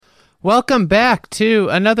Welcome back to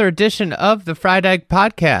another edition of the Fried Egg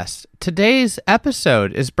Podcast. Today's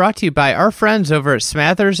episode is brought to you by our friends over at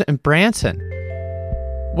Smathers and Branson.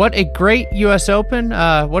 What a great U.S. Open.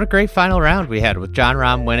 What a great final round we had with Jon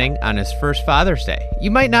Rahm winning on his first Father's Day. You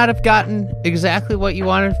might not have gotten exactly what you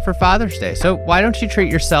wanted for Father's Day, so why don't you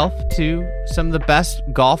treat yourself to some of the best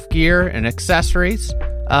golf gear and accessories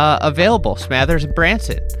available, Smathers and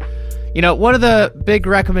Branson. You know, one of the big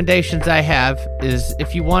recommendations I have is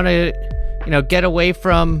if you want to, get away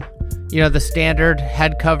from, the standard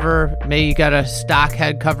head cover, maybe you got a stock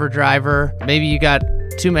head cover driver, maybe you got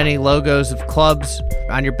too many logos of clubs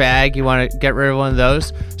on your bag, you want to get rid of one of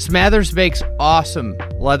those. Smathers makes awesome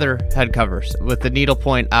leather head covers with the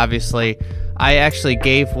needlepoint, obviously. I actually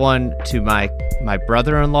gave one to my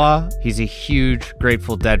brother-in-law. He's a huge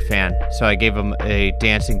Grateful Dead fan, so I gave him a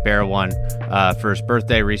Dancing Bear one for his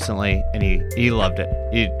birthday recently, and he loved it.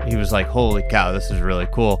 He was like, holy cow, this is really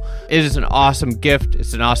cool. It is an awesome gift.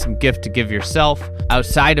 It's an awesome gift to give yourself.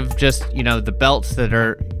 Outside of just, the belts that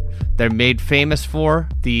they're made famous for,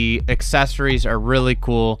 the accessories are really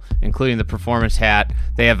cool, including the performance hat.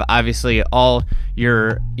 They have obviously all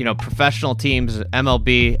your, professional teams,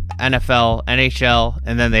 MLB, NFL, NHL,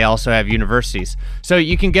 and then they also have universities. So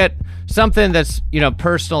you can get something that's,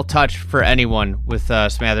 personal touch for anyone with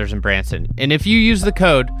Smathers and Branson. And if you use the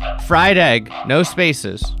code FRIEDEGG, no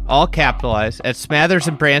spaces, all capitalized, at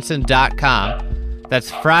smathersandbranson.com, that's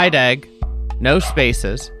FRIEDEGG, no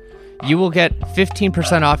spaces, you will get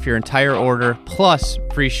 15% off your entire order plus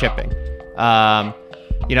free shipping.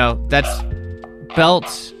 That's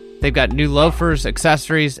belts. They've got new loafers,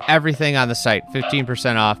 accessories, everything on the site.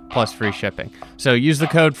 15% off plus free shipping. So use the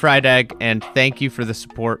code FRIEDEGG, and thank you for the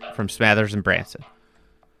support from Smathers and Branson.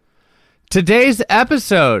 Today's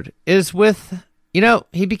episode is with,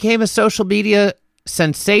 he became a social media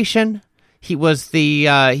sensation. He was he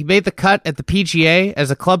made the cut at the PGA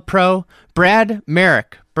as a club pro. Brad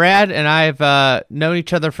Marek. Brad and I have known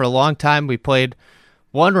each other for a long time. We played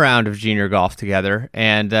one round of junior golf together,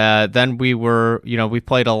 and then we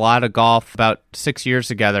played a lot of golf about 6 years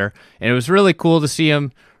together, and it was really cool to see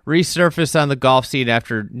him resurface on the golf scene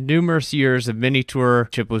after numerous years of mini tour.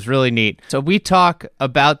 It was really neat. So we talk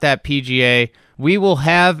about that PGA. We will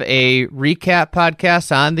have a recap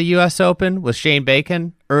podcast on the U.S. Open with Shane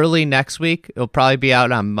Bacon early next week. It'll probably be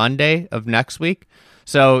out on Monday of next week.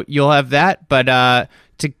 So you'll have that, but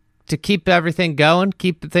to keep everything going,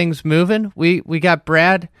 keep things moving, we got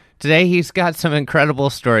Brad today. He's got some incredible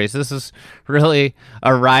stories. This is really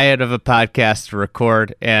a riot of a podcast to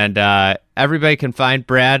record, and everybody can find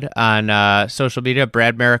Brad on social media,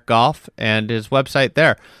 Brad Marek Golf, and his website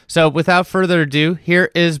there. So without further ado, here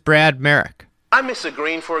is Brad Marek. I miss a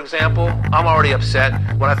green, for example, I'm already upset.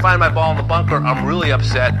 When I find my ball in the bunker, I'm really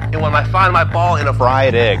upset. And when I find my ball in a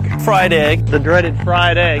fried egg. Fried egg. The dreaded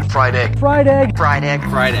fried egg. Fried egg. Fried egg. Fried egg.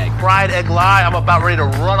 Fried egg. Fried egg lie, I'm about ready to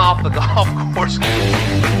run off the golf course.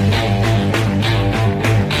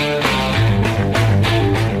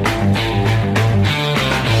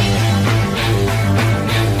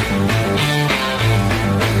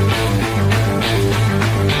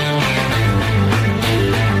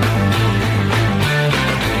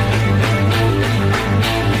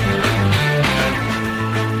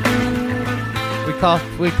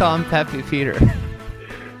 We call him Peppy Peter.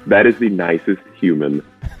 That is the nicest human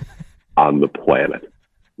on the planet.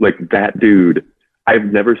 Like, that dude, I've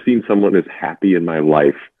never seen someone as happy in my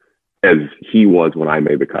life as he was when I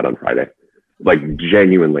made the cut on Friday. Like,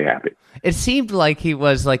 genuinely happy. It seemed like he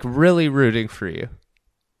was, really rooting for you.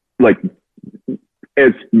 Like,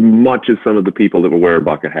 as much as some of the people that were wearing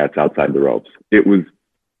bucket hats outside the ropes. It was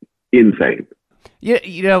insane.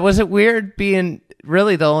 Yeah, was it weird being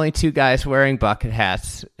really the only two guys wearing bucket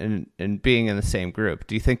hats and being in the same group?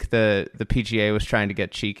 Do you think the PGA was trying to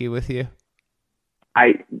get cheeky with you?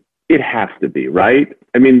 It has to be, right?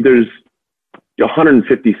 I mean, there's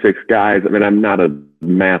 156 guys. I mean, I'm not a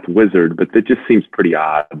math wizard, but it just seems pretty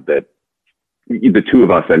odd that the two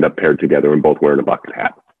of us end up paired together and both wearing a bucket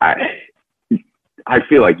hat. I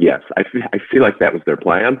feel like, yes, I feel like that was their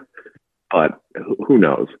plan, but who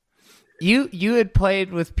knows? You had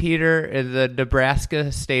played with Peter in the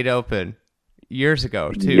Nebraska State Open years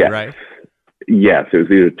ago too, yes. Right? Yes, it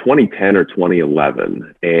was either 2010 or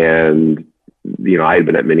 2011, and I had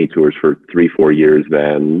been at mini tours for 3-4 years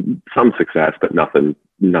then, some success, but nothing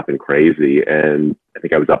crazy. And I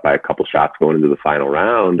think I was up by a couple shots going into the final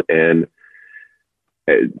round, and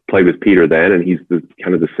I played with Peter then, and he's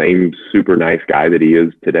kind of the same super nice guy that he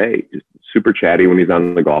is today. Just super chatty when he's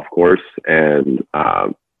on the golf course, and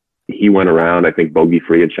he went around, I think, bogey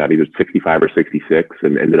free and shot either 65 or 66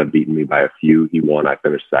 and ended up beating me by a few. He won. I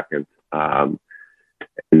finished second.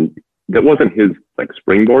 And that wasn't his like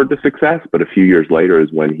springboard to success, but a few years later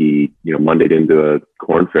is when he, Mondayed into a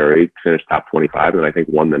Corn Ferry, finished top 25, and I think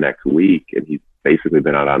won the next week. And he's basically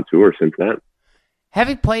been out on tour since then.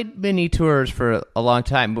 Having played mini tours for a long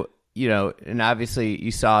time, and obviously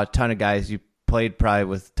you saw a ton of guys. You played probably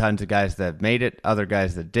with tons of guys that made it, other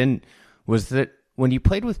guys that didn't. Was that when you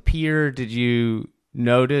played with Peter, did you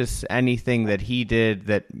notice anything that he did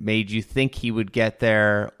that made you think he would get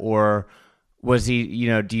there? Or was he,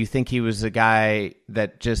 do you think he was a guy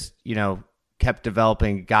that just, kept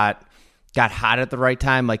developing, got hot at the right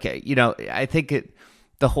time? Like, I think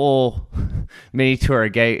the whole mini tour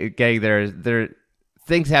gang there,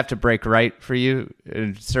 things have to break right for you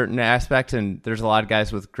in certain aspects, and there's a lot of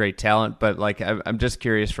guys with great talent, but like, I'm just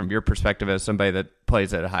curious from your perspective as somebody that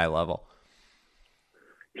plays at a high level.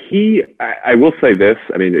 I will say this.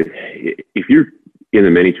 I mean, if you're in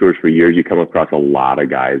the mini tours for years, you come across a lot of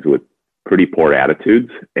guys with pretty poor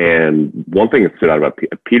attitudes. And one thing that stood out about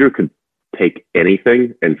Peter could take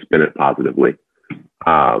anything and spin it positively.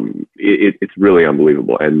 It's really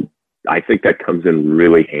unbelievable. And I think that comes in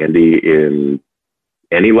really handy in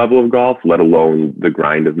any level of golf, let alone the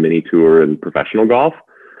grind of mini tour and professional golf.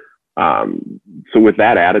 So with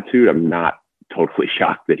that attitude, I'm not totally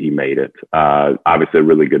shocked that he made it. Obviously a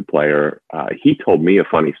really good player. He told me a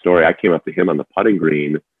funny story. I came up to him on the putting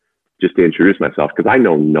green just to introduce myself because I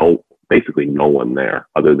know basically no one there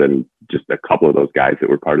other than just a couple of those guys that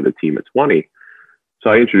were part of the team at 20. So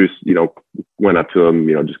I introduced, went up to him,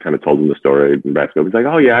 just kind of told him the story. And Nebraska was like,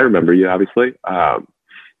 "Oh yeah, I remember you, obviously."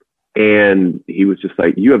 And he was just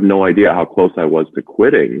like, "You have no idea how close I was to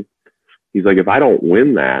quitting." He's like, "If I don't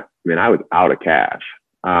win that, I was out of cash."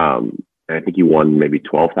 And I think he won maybe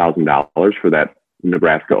 $12,000 for that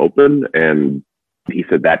Nebraska Open. And he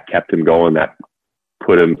said that kept him going. That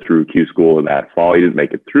put him through Q school that fall. He didn't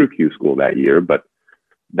make it through Q school that year, but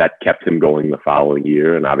that kept him going the following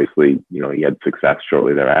year. And obviously, he had success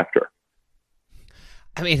shortly thereafter.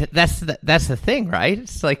 I mean, that's the thing, right?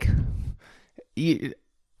 It's like,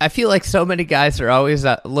 I feel like so many guys are always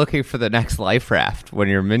looking for the next life raft when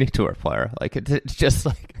you're a mini tour player. Like it's just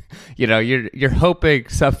like, you're hoping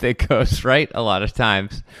something goes right a lot of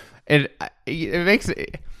times, and it makes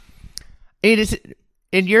it is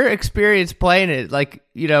in your experience playing it. Like,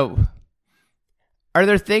 are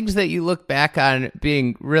there things that you look back on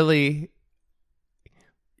being really,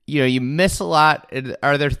 you miss a lot? And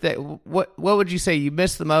are there what would you say you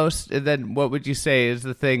miss the most, and then what would you say is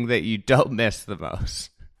the thing that you don't miss the most?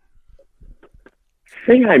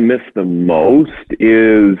 Thing I miss the most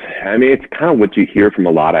is, it's kind of what you hear from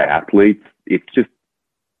a lot of athletes. It's just,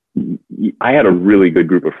 I had a really good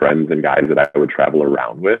group of friends and guys that I would travel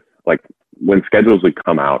around with. Like when schedules would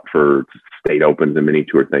come out for state opens and mini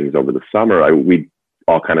tour things over the summer, we'd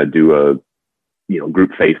all kind of do a, group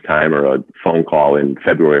FaceTime or a phone call in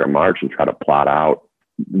February or March and try to plot out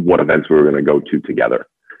what events we were going to go to together.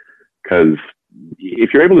 Because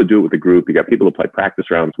if you're able to do it with a group, you got people to play practice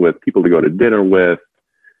rounds with, people to go to dinner with.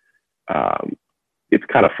 It's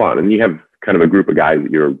kind of fun. And you have kind of a group of guys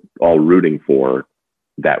that you're all rooting for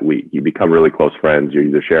that week. You become really close friends. You're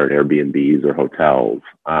either sharing Airbnbs or hotels.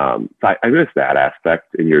 So I miss that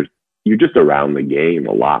aspect. And you're just around the game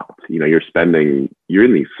a lot. You're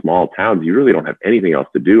in these small towns. You really don't have anything else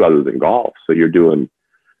to do other than golf. So you're doing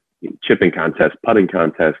chipping contests, putting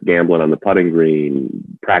contests, gambling on the putting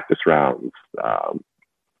green, practice rounds,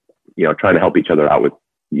 trying to help each other out with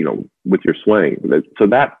your swing. So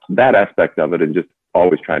that aspect of it, and just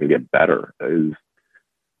always trying to get better, is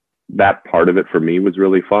that part of it for me was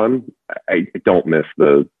really fun. I don't miss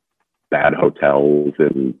the bad hotels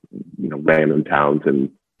and, random towns in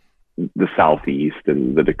the Southeast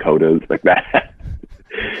and the Dakotas like that.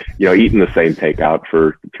 Eating the same takeout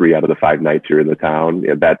for 3 out of the 5 nights you're in the town.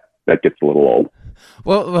 Yeah, that gets a little old.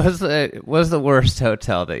 What was the worst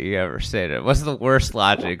hotel that you ever stayed at? What's the worst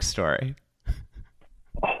lodging story?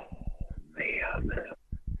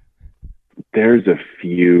 There's a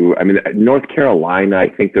few. North Carolina, I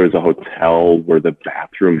think there was a hotel where the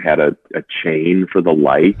bathroom had a chain for the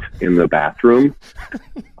light in the bathroom.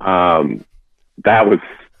 That was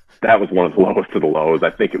one of the lowest of the lows. I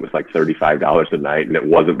think it was like $35 a night, and it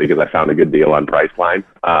wasn't because I found a good deal on Priceline.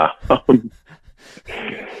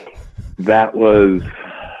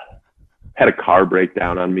 Had a car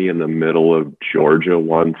breakdown on me in the middle of Georgia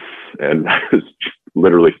once, and I was just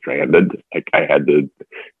literally stranded. Like I had to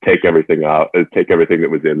take everything that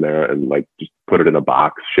was in there and like just put it in a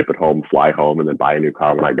box, ship it home, fly home, and then buy a new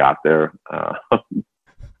car when I got there.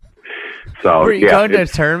 So were you going to a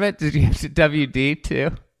tournament? Did you have to WD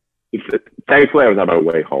too? Thankfully, I was on my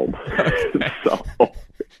way home. So,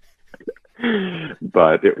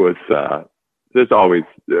 but it was. There's always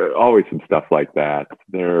some stuff like that.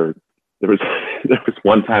 There was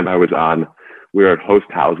one time we were at host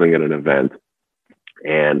housing at an event,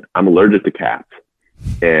 and I'm allergic to cats,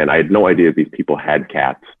 and I had no idea these people had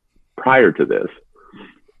cats prior to this.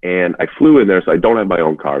 And I flew in there, so I don't have my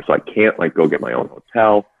own car, so I can't go get my own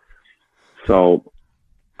hotel. So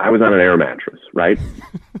I was on an air mattress, right?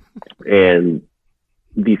 And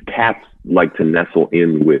these cats like to nestle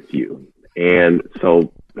in with you. And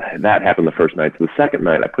so that happened the first night. So the second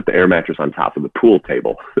night, I put the air mattress on top of the pool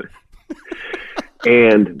table.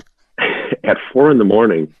 And at 4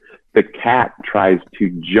 a.m, the cat tries to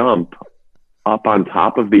jump up on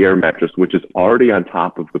top of the air mattress, which is already on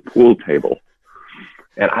top of the pool table.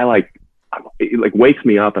 And it wakes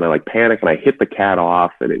me up, and I panic, and I hit the cat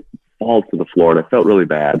off, and it falls to the floor, and I felt really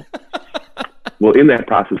bad. Well, in that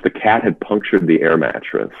process, the cat had punctured the air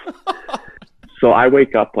mattress. So I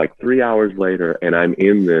wake up 3 hours later, and I'm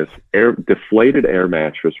in this deflated air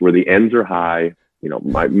mattress where the ends are high,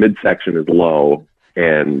 my midsection is low,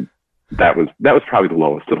 and that was probably the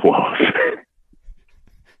lowest of the lows.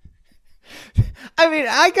 I mean,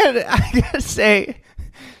 I gotta say,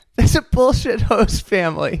 that's a bullshit host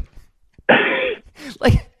family.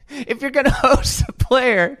 If you're gonna host a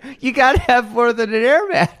player, you gotta have more than an air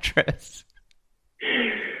mattress.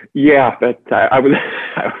 Yeah, I was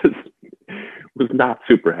not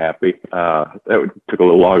super happy. Took a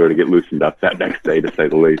little longer to get loosened up that next day, to say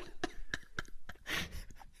the least.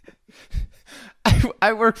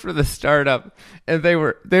 I worked for the startup, and they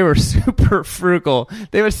were super frugal.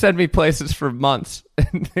 They would send me places for months,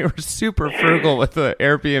 and they were super frugal with the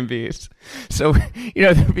Airbnbs. So,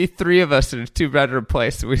 there'd be 3 of us in a 2-bedroom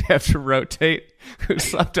place, and we'd have to rotate who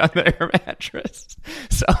slept on the air mattress.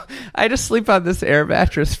 So I had to sleep on this air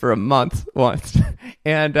mattress for a month once,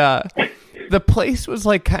 and the place was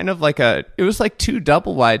it was like 2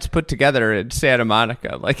 double wides put together in Santa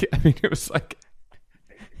Monica. It was like.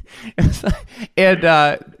 And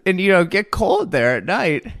get cold there at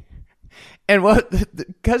night, and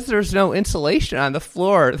because there's no insulation on the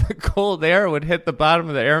floor, the cold air would hit the bottom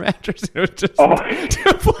of the air mattress, and it would just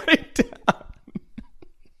deflate down.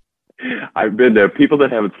 I've been there. People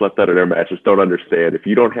that haven't slept on an air mattress don't understand. If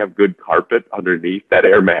you don't have good carpet underneath, that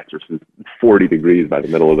air mattress is 40 degrees by the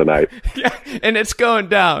middle of the night. Yeah, and it's going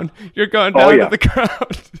down. You're going down to the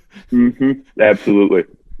ground. Mm-hmm. Absolutely.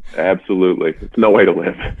 It's no way to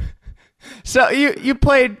live. So you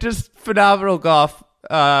played just phenomenal golf,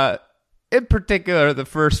 in particular the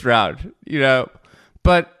first round,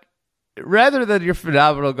 but rather than your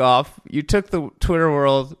phenomenal golf, you took the Twitter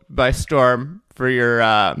world by storm for your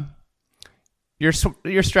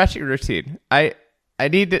stretching routine. The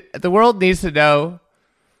world needs to know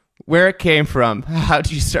where it came from. How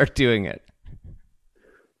did you start doing it?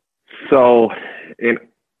 So,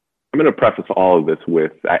 I'm going to preface all of this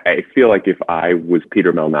with, I feel like if I was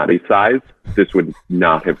Peter Malnati's size, this would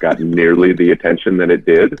not have gotten nearly the attention that it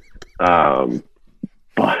did. But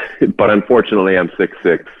unfortunately, I'm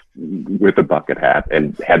 6'6", with a bucket hat,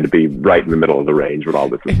 and had to be right in the middle of the range when all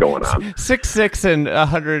this was going on. 6'6" and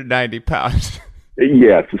 190 pounds.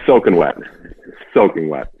 Yes, soaking wet.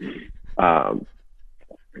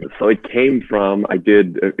 So it came from, a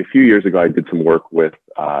few years ago, I did some work with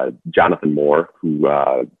Jonathan Moore, who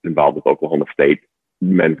involved with Oklahoma State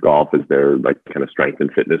men's golf as their kind of strength and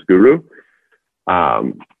fitness guru.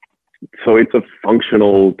 So it's a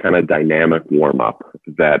functional kind of dynamic warm up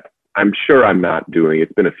that I'm sure I'm not doing.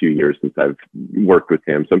 It's been a few years since I've worked with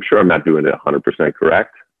him, so I'm sure I'm not doing it 100%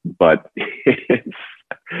 correct, but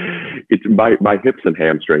it's my hips and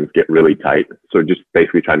hamstrings get really tight. So just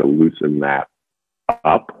basically trying to loosen that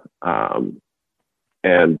up.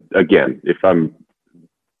 And again, if I'm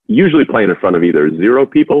usually playing in front of either 0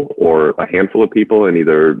 people or a handful of people in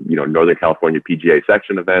either, Northern California PGA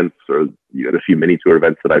section events or the few mini tour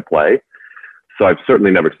events that I play. So I've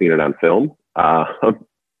certainly never seen it on film.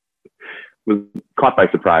 Was caught by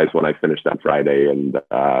surprise when I finished on Friday, and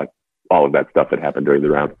all of that stuff that happened during the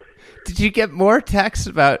round. Did you get more texts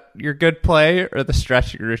about your good play or the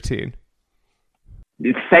stretching routine?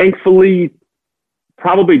 Thankfully,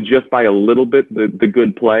 probably just by a little bit the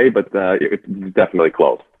good play, but it's definitely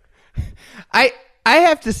close. I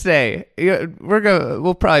have to say,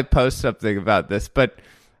 we'll probably post something about this, but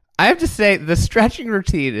I have to say the stretching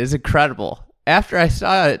routine is incredible. After I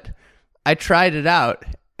saw it, I tried it out,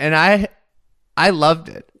 and I loved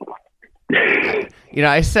it.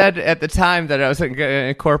 I said at the time that I wasn't going to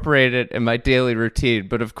incorporate it in my daily routine,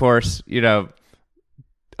 but of course,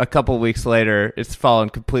 a couple weeks later, it's fallen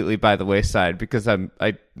completely by the wayside because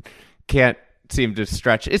I can't seem to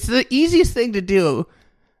stretch. It's the easiest thing to do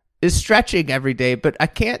is stretching every day, but I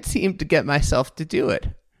can't seem to get myself to do it,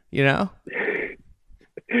 you know?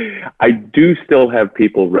 I do still have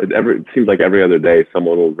people, it seems like every other day,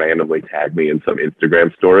 someone will randomly tag me in some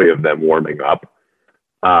Instagram story of them warming up,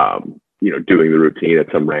 doing the routine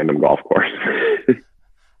at some random golf course.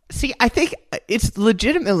 See, I think it's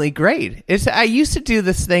legitimately great. I used to do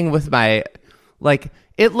this thing with my,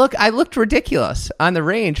 I looked ridiculous on the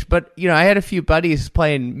range, but I had a few buddies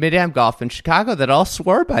playing mid-am golf in Chicago that all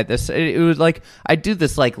swore by this. It was like I do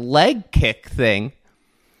this leg kick thing,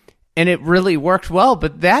 and it really worked well.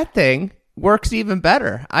 But that thing works even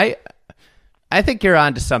better. I think you're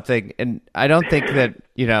onto something, and I don't think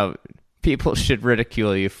that people should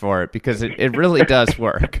ridicule you for it because it really does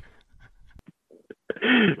work.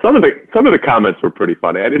 Some of the comments were pretty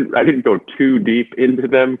funny. I didn't go too deep into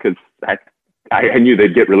them because I knew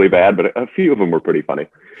they'd get really bad, but a few of them were pretty funny.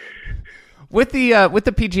 With the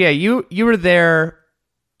PGA, you were there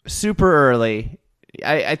super early.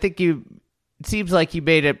 I think it seems like you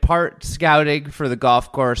made it part scouting for the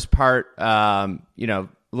golf course, part a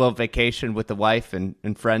little vacation with the wife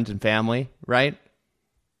and friends and family, right?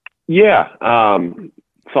 Yeah.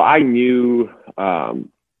 So I knew.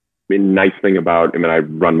 The nice thing about, I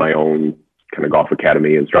run my own kind of golf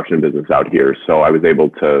academy instruction business out here, so I was able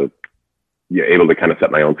to kind of set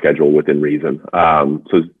my own schedule within reason.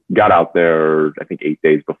 So got out there, I think 8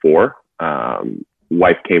 days before.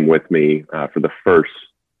 Wife came with me for those first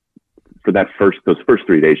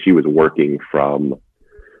 3 days. She was working from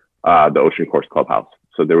the Ocean Course Clubhouse,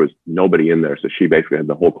 so there was nobody in there. So she basically had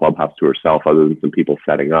the whole clubhouse to herself, other than some people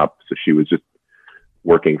setting up. So she was just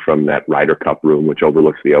working from that Ryder Cup room, which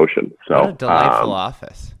overlooks the ocean. So what a delightful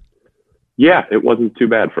office. Yeah, it wasn't too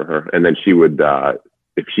bad for her. And then she would,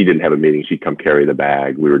 if she didn't have a meeting, she'd come carry the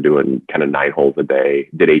bag. We were doing kind of 9 holes a day,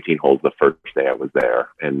 did 18 holes the first day I was there,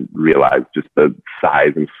 and realized just the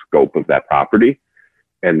size and scope of that property.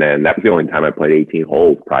 And then that was the only time I played 18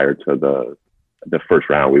 holes prior to the first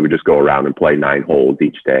round. We would just go around and play 9 holes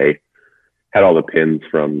each day. Had all the pins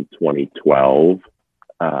from 2012.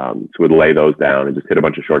 So we'd lay those down and just hit a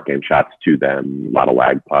bunch of short game shots to them, a lot of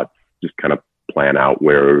lag putts, just kind of plan out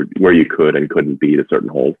where you could and couldn't beat a certain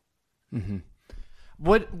hole. Mm-hmm.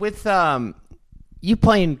 With you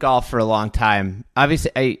playing golf for a long time,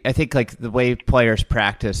 obviously I think the way players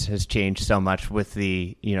practice has changed so much with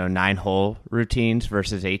the 9-hole routines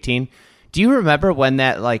versus 18. Do you remember when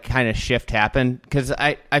that kind of shift happened? Because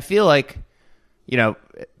I feel like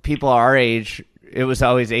people our age, it was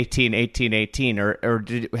always 18, 18, 18, or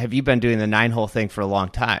have you been doing the 9-hole thing for a long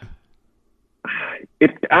time?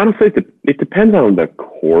 Honestly, it depends on the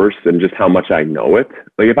course and just how much I know it.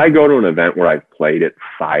 If I go to an event where I've played it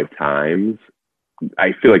 5 times,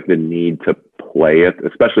 I feel like the need to play it,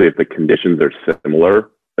 especially if the conditions are similar,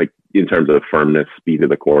 in terms of firmness, speed of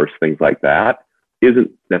the course, things like that,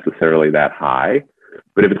 isn't necessarily that high.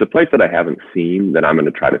 But if it's a place that I haven't seen, then I'm going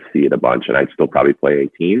to try to see it a bunch, and I'd still probably play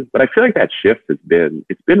 18. But I feel like that shift it's been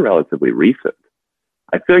relatively recent.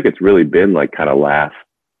 I feel like it's really been kind of last.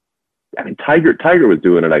 Tiger was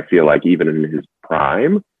doing it, I feel like, even in his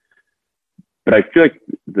prime. But I feel like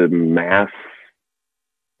the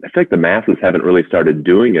masses haven't really started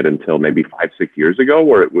doing it until maybe 5-6 years ago,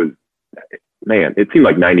 where it seemed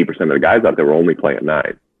like 90% of the guys out there were only playing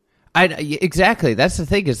 9. Exactly. That's the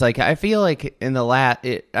thing is I feel like in the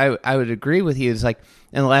I would agree with you. It's in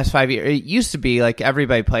the last 5 years, it used to be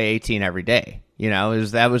everybody play 18 every day.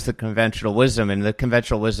 That was the conventional wisdom, and the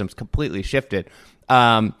conventional wisdom's completely shifted.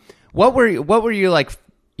 What were you what were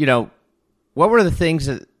the things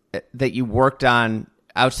that you worked on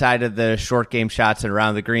outside of the short game shots and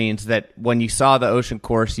around the greens that when you saw the Ocean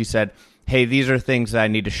Course, you said, hey, these are things that I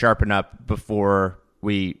need to sharpen up before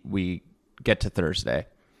we get to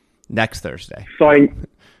next Thursday?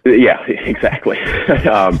 Yeah, exactly.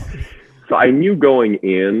 So I knew going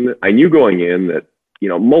in that,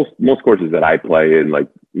 most courses that I play in,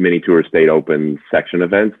 mini tour, state open, section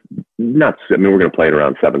events, we're going to play it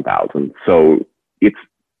around 7,000. So if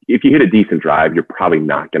you hit a decent drive, you're probably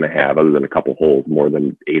not going to have, other than a couple holes, more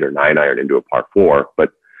than 8 or 9 iron into a par 4.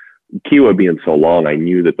 But Kiwa being so long, I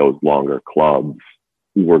knew that those longer clubs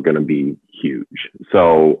were going to be huge.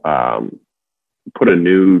 So put a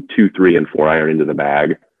new 2, 3, and 4 iron into the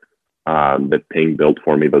bag that Ping built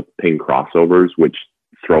for me, those Ping crossovers, which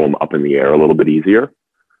throw them up in the air a little bit easier,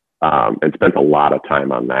 and spent a lot of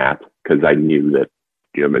time on that because I knew that,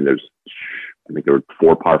 I think there were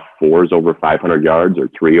 4 par 4s over 500 yards or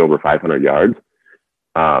 3 over 500 yards.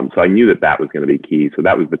 So I knew that was going to be key. So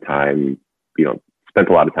that was the time, spent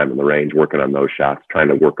a lot of time in the range working on those shots, trying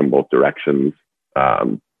to work them both directions,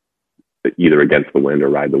 either against the wind or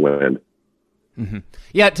ride the wind. Mm-hmm.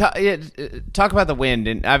 Yeah, talk about the wind,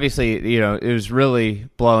 and obviously, it was really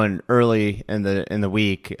blowing early in the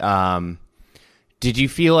week. Did you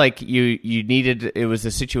feel like you needed? It was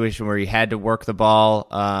a situation where you had to work the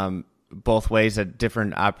ball both ways at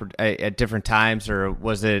different times, or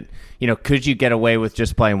was it? Could you get away with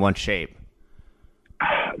just playing one shape?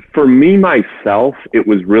 For me, myself, it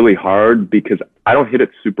was really hard because I don't hit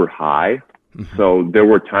it super high. Mm-hmm. So there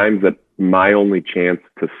were times that my only chance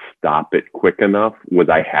to stop it quick enough was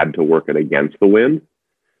I had to work it against the wind.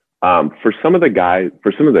 For some of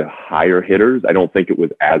the higher hitters, I don't think it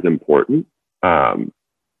was as important.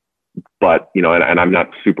 But, and I'm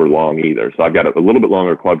not super long either. So I've got a little bit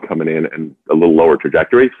longer club coming in and a little lower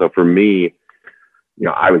trajectory. So for me,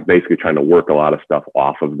 I was basically trying to work a lot of stuff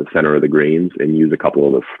off of the center of the greens and use a couple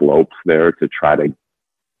of the slopes there to try to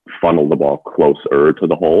funnel the ball closer to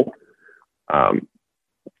the hole.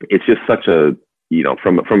 It's just such a,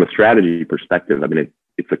 from a strategy perspective, I mean,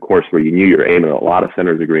 it's a course where you're aiming at a lot of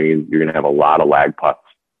centers of greens. You're going to have a lot of lag putts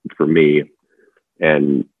for me.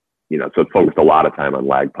 And, so it focused a lot of time on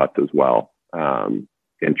lag putts as well, and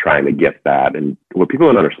trying to get that. And what people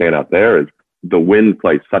don't understand out there is the wind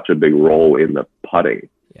plays such a big role in the putting,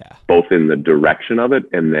 both in the direction of it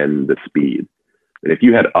and then the speed. And if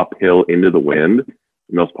you had uphill into the wind,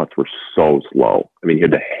 and those putts were so slow. I mean, you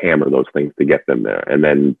had to hammer those things to get them there. And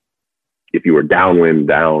then if you were downwind,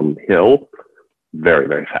 downhill, very,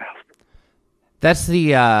 very fast. That's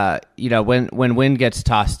the, when wind gets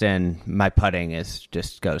tossed in, my putting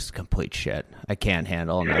just goes complete shit. I can't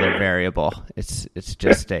handle another variable. It's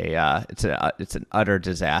just it's an utter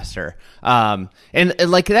disaster. And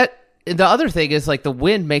like that, the other thing is like the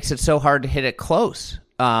wind makes it so hard to hit it close,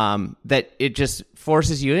 that it just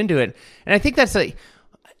forces you into it. And I think that's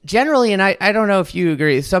generally, and I don't know if you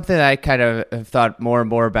agree, something that I kind of have thought more and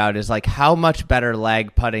more about is like how much better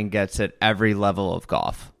lag putting gets at every level of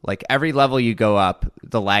golf. Like every level you go up,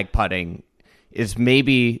 the lag putting is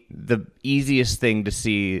maybe the easiest thing to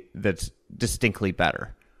see that's distinctly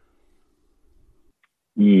better.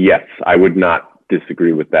 Yes, I would not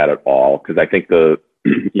disagree with that at all, because I think the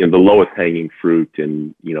lowest hanging fruit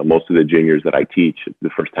in most of the juniors that I teach, the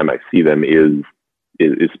first time I see them is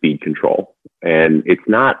speed control. And it's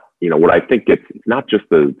not, what I think it's not just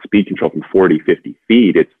the speed control from 40, 50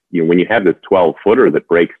 feet. It's, when you have this 12 footer that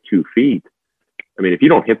breaks 2 feet, I mean, if you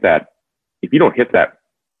don't hit that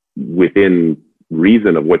within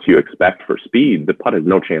reason of what you expect for speed, the putt has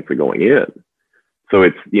no chance of going in. So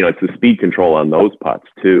it's, it's the speed control on those putts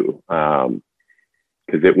too. Cause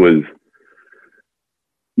it was,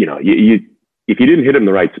 if you didn't hit them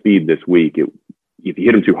the right speed this week, if you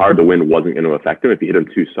hit them too hard, the wind wasn't going to affect them. If you hit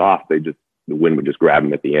them too soft, the wind would just grab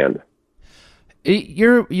them at the end.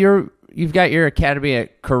 You've got your academy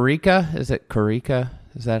at Corica. Is it Corica?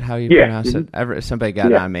 Is that how you pronounce it? Somebody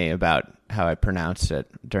got on me about how I pronounced it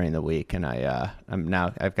during the week, and I've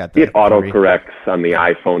got the. It autocorrects on the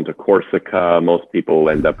iPhone to Corsica. Most people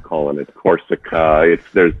end up calling it Corsica.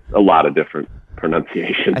 There's a lot of different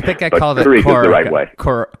pronunciations. I think I called it Corica. The right way.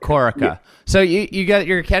 Corica. Yeah. So you got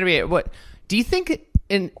your academy. What do you think?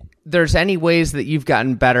 There's any ways that you've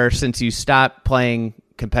gotten better since you stopped playing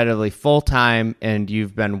competitively full time and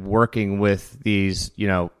you've been working with these,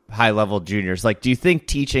 high level juniors? Like, do you think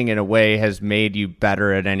teaching in a way has made you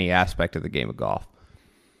better at any aspect of the game of golf?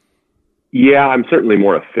 Yeah, I'm certainly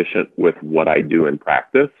more efficient with what I do in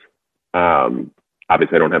practice.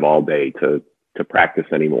 Obviously I don't have all day to practice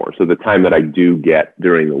anymore. So the time that I do get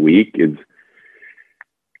during the week is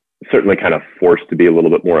certainly kind of forced to be a little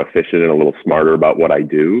bit more efficient and a little smarter about what I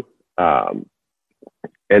do.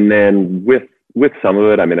 And then with some of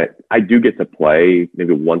it, I mean, I do get to play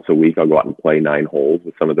maybe once a week. I'll go out and play 9 holes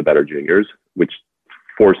with some of the better juniors, which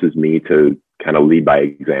forces me to kind of lead by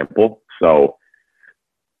example. So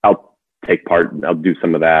I'll take part, I'll do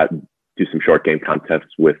some of that, do some short game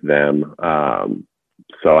contests with them.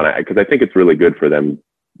 Because I think it's really good for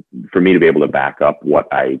me to be able to back up what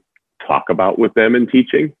I talk about with them in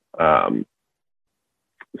teaching. And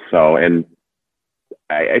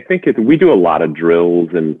I think we do a lot of drills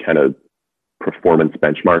and kind of performance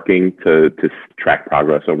benchmarking to track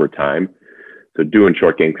progress over time. So doing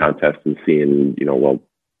short game contests and seeing,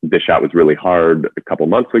 this shot was really hard a couple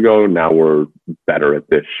months ago. Now we're better at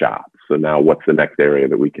this shot. So now what's the next area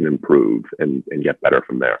that we can improve and get better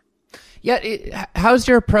from there? Yeah. How's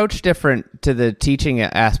your approach different to the teaching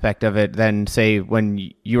aspect of it than, say,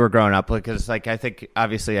 when you were growing up? Because, I think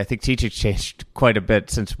teaching changed quite a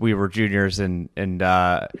bit since we were juniors, and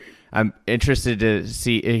I'm interested to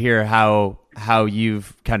hear how how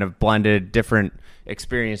you've kind of blended different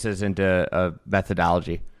experiences into a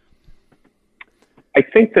methodology? I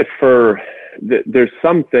think that there's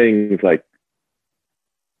some things like,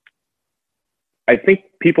 I think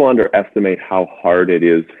people underestimate how hard it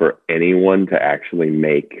is for anyone to actually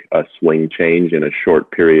make a swing change in a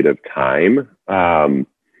short period of time. And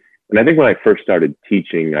I think when I first started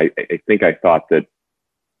teaching, I think I thought that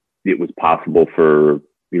it was possible for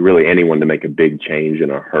really anyone to make a big change in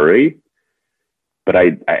a hurry. But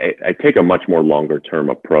I take a much more longer term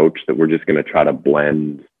approach that we're just going to try to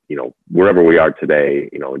blend, wherever we are today,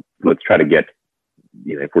 let's try to get,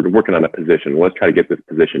 if we're working on a position, let's try to get this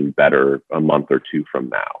position better a month or two from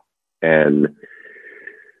now. And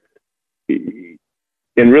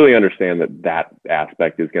really understand that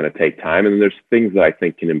aspect is going to take time. And there's things that I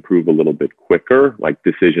think can improve a little bit quicker, like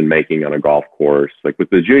decision making on a golf course. Like with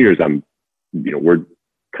the juniors, we're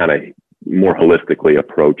kind of more holistically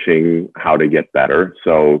approaching how to get better.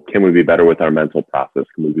 So can we be better with our mental process?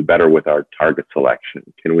 Can we be better with our target selection?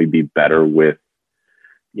 Can we be better with,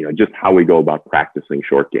 just how we go about practicing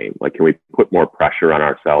short game? Like, can we put more pressure on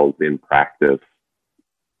ourselves in practice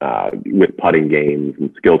with putting games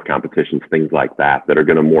and skills competitions, things like that are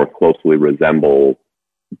going to more closely resemble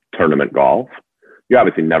tournament golf? You're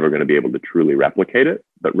obviously never going to be able to truly replicate it,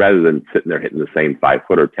 but rather than sitting there hitting the same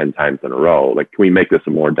 5-footer 10 times in a row, like, can we make this a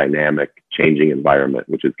more dynamic, changing environment,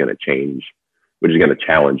 which is going to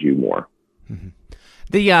challenge you more? Mm-hmm.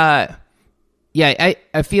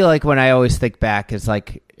 I feel like when I always think back is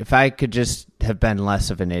like, if I could just have been less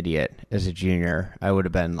of an idiot as a junior, I would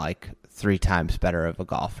have been like 3 times better of a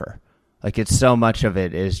golfer. Like, it's so much of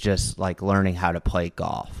it is just like learning how to play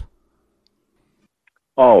golf.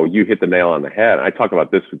 Oh, you hit the nail on the head. I talk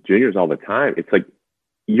about this with juniors all the time. It's like,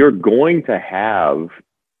 you're going to have,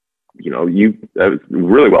 that was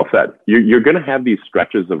really well said. You're going to have these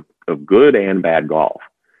stretches of good and bad golf,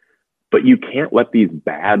 but you can't let these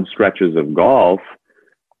bad stretches of golf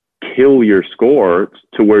kill your score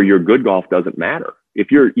to where your good golf doesn't matter.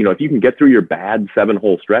 If you can get through your bad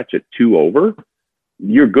 7-hole stretch at 2 over,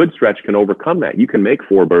 your good stretch can overcome that. You can make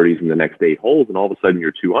 4 birdies in the next 8 holes, and all of a sudden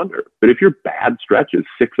you're 2 under. But if your bad stretch is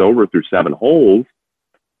 6 over through 7 holes,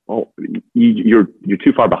 well, you're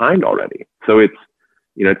too far behind already. So it's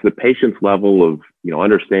the patience level of,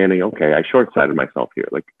 understanding, okay, I short-sighted myself here.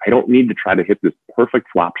 Like, I don't need to try to hit this perfect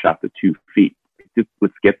flop shot to 2 feet.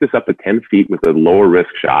 Let's get this up to 10 feet with a lower risk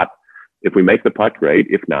shot. If we make the putt, great.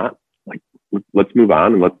 If not, let's move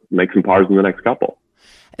on and let's make some pars in the next couple.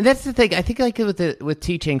 And that's the thing. I think like with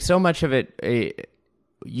teaching, so much of it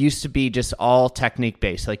used to be just all technique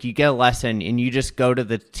based. Like, you get a lesson and you just go to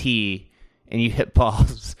the tee and you hit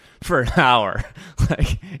balls for an hour.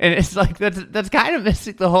 And it's like, that's kind of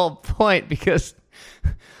missing the whole point, because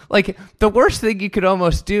like, the worst thing you could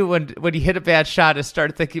almost do when you hit a bad shot is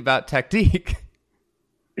start thinking about technique.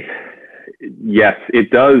 Yes,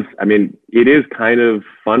 it does. I mean, it is kind of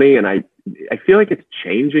funny, and I feel like it's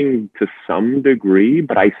changing to some degree,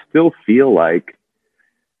 but I still feel like,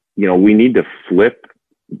 we need to flip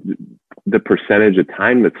the percentage of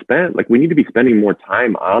time that's spent. Like, we need to be spending more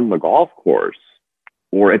time on the golf course,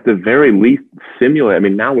 or at the very least simulate. I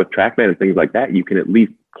mean, now with TrackMan and things like that, you can at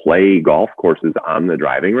least play golf courses on the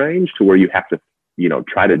driving range to where you have to,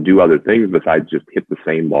 try to do other things besides just hit the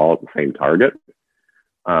same ball at the same target.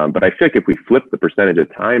 But I feel like if we flip the percentage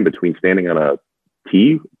of time between standing on a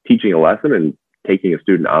tee, teaching a lesson, and taking a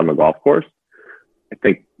student on the golf course, I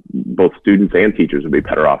think both students and teachers would be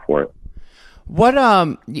better off for it. What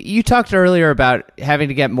you talked earlier about having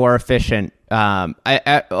to get more efficient.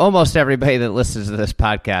 Almost everybody that listens to this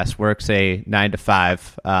podcast works a 9 to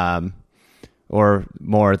 5, or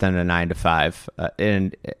more than a 9 to 5,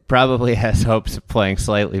 and probably has hopes of playing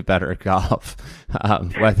slightly better golf,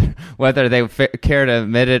 whether they care to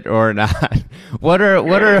admit it or not. What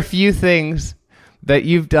are a few things that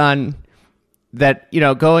you've done that,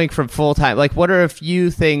 going from full time, like, what are a few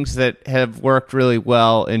things that have worked really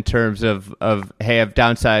well in terms of, hey, I've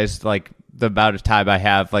downsized like the amount of time I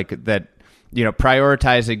have, like that,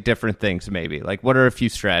 prioritizing different things maybe? Like, what are a few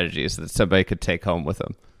strategies that somebody could take home with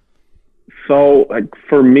them? So, like,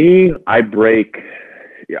 for me, I'll break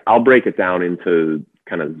it down into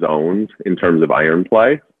kind of zones in terms of iron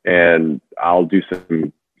play, and I'll do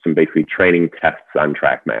some basically training tests on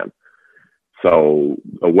TrackMan. So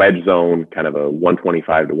a wedge zone, kind of a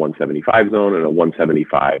 125 to 175 zone, and a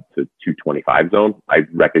 175 to 225 zone. I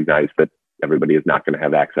recognize that everybody is not going to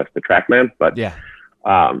have access to TrackMan, but yeah.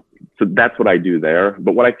 So that's what I do there.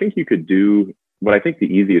 But what I think you could do, what I think the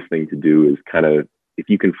easiest thing to do is kind of, if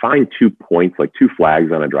you can find 2 points, like 2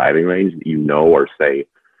 flags on a driving range that are, say,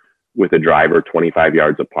 with a driver 25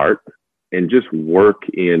 yards apart, and just work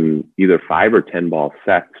in either 5 or 10 ball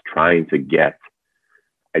sets trying to get,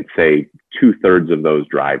 I'd say, 2/3 of those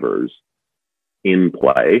drivers in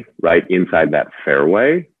play, right inside that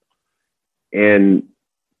fairway. And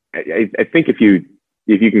I think if you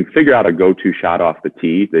can figure out a go-to shot off the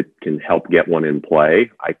tee that can help get one in play,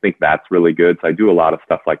 I think that's really good. So I do a lot of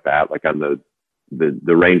stuff like that. Like on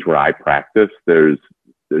the range where I practice, there's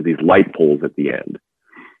these light poles at the end.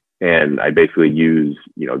 And I basically use,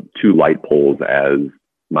 2 light poles as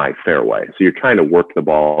my fairway. So you're trying to work the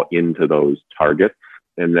ball into those targets.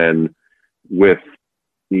 And then but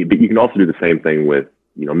you can also do the same thing with,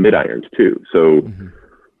 mid irons too. So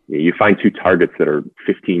you find 2 targets that are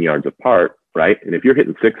 15 yards apart, right? And if you're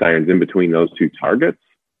hitting 6 irons in between those 2 targets,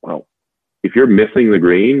 well, if you're missing the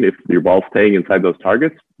green, if your ball's staying inside those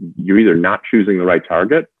targets, you're either not choosing the right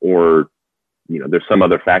target or, there's some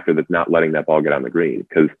other factor that's not letting that ball get on the green.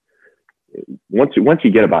 Because once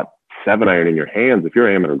you get about 7 iron in your hands, if you're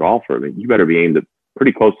an amateur golfer, I mean, you better be aimed at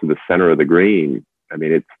pretty close to the center of the green. I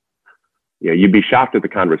mean, it's, you'd be shocked at the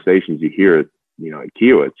conversations you hear at, at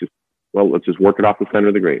Kiowa. It's just, well, let's just work it off the center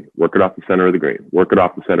of the green, work it off the center of the green, work it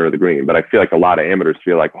off the center of the green. But I feel like a lot of amateurs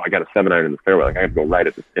feel like, I got a 7 iron in the fairway. Like I have to go right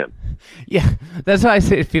at the pin. Yeah. That's what I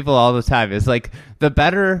say to people all the time. It's like the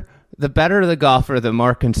better the golfer, the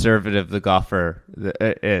more conservative the golfer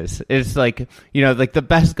is. It's like, like the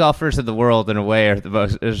best golfers in the world in a way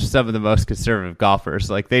are some of the most conservative golfers.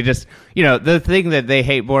 Like they just, the thing that they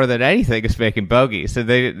hate more than anything is making bogeys. So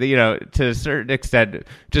they to a certain extent,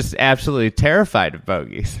 just absolutely terrified of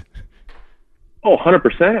bogeys. Oh,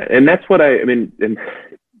 100%. And that's what and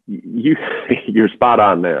you're spot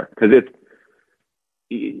on there. Cause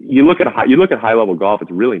you look at high level golf,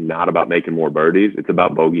 it's really not about making more birdies. It's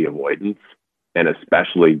about bogey avoidance, and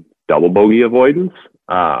especially double bogey avoidance.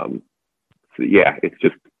 So yeah, it's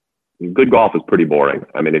just good golf is pretty boring.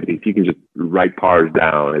 I mean, if you can just write pars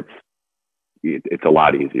down, it's a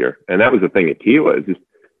lot easier. And that was the thing at Kiowa, is just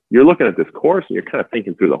you're looking at this course and you're kind of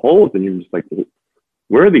thinking through the holes, and you're just like,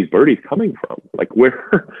 where are these birdies coming from? Like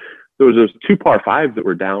where there was those 2 par 5s that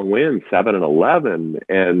were downwind, 7 and 11,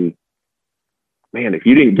 and man, if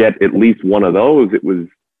you didn't get at least one of those,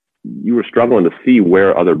 you were struggling to see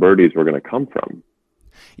where other birdies were going to come from.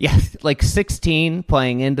 Yeah, like 16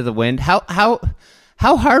 playing into the wind. How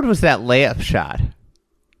hard was that layup shot?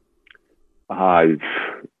 I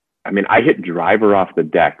hit driver off the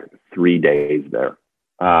deck 3 days there.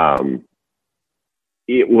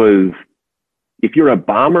 It was, if you're a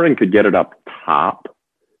bomber and could get it up top,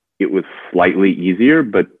 it was slightly easier,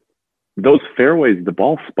 but those fairways, the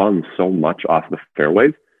ball spun so much off the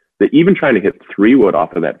fairways that even trying to hit 3-wood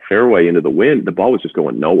off of that fairway into the wind, the ball was just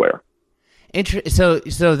going nowhere. So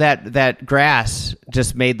that grass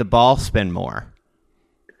just made the ball spin more.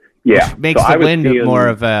 Yeah, which makes the wind more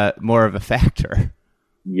of a factor.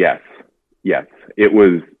 Yes. It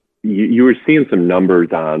was. You were seeing some numbers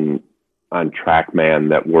on TrackMan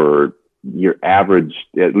that were your average,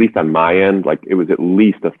 at least on my end, like it was at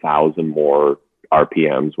least 1,000 more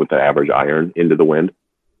RPMs with the average iron into the wind,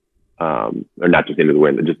 or not just into the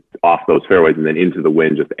wind, just off those fairways, and then into the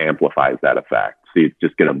wind just amplifies that effect. So it's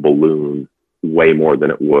just going to balloon way more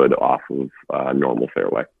than it would off of a normal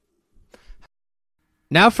fairway.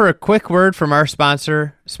 Now for a quick word from our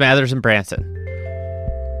sponsor, Smathers and Branson.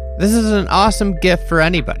 This is an awesome gift for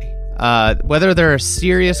anybody, whether they're a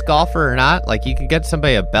serious golfer or not. Like you can get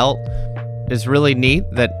somebody a belt is really neat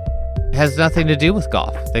that has nothing to do with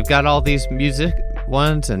golf. They've got all these music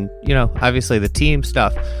ones and, obviously the team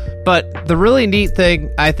stuff. But the really neat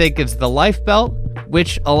thing, I think, is the Life Belt,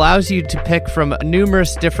 which allows you to pick from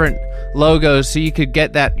numerous different logos. So you could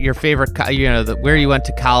get your favorite, where you went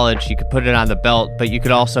to college, you could put it on the belt, but you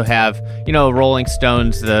could also have, Rolling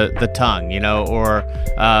Stones, the tongue, or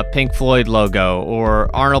Pink Floyd logo,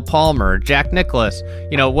 or Arnold Palmer, Jack Nicklaus,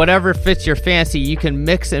 whatever fits your fancy. You can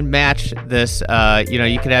mix and match this.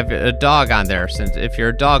 You could have a dog on there, since if you're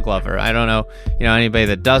a dog lover. I don't know, anybody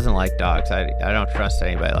that doesn't like dogs. I don't trust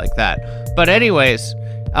anybody like that. But anyways,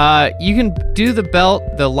 you can do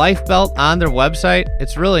the Life Belt on their website.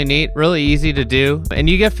 It's really neat, really easy to do. And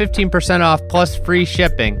you get 15% off plus free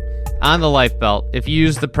shipping on the Life Belt if you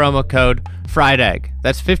use the promo code FRIEDEGG.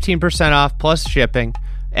 That's 15% off plus shipping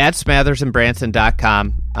at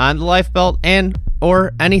smathersandbranson.com on the Life Belt and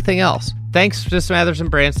or anything else. Thanks to Smathers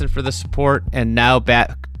and Branson for the support. And now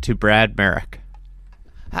back to Brad Marek.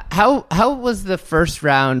 How was the first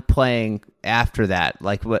round playing after that?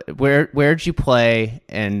 Like, where'd you play,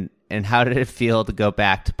 and how did it feel to go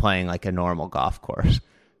back to playing like a normal golf course?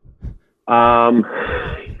 I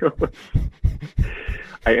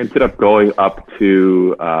ended up going up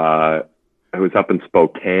to I was up in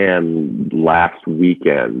Spokane last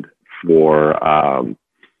weekend for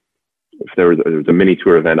there was a mini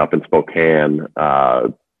tour event up in Spokane,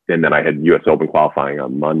 and then I had U.S. Open qualifying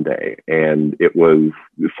on Monday, and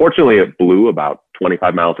fortunately it blew about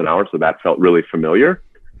 25 miles an hour, so that felt really familiar.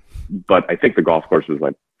 But I think the golf course was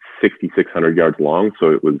like 6,600 yards long,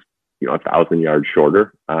 so it was 1,000 yards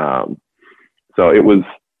shorter. So it was.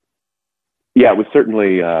 Yeah, it was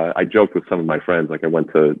certainly. I joked with some of my friends. Like I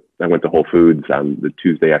went to Whole Foods on the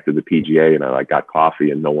Tuesday after the PGA, and I got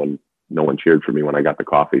coffee, and no one cheered for me when I got the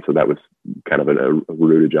coffee. So that was kind of a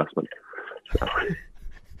rude adjustment. So.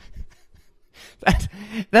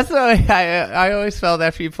 That's the way I always felt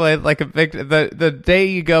after you played like a big. The day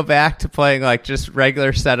you go back to playing like just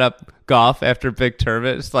regular setup golf after a big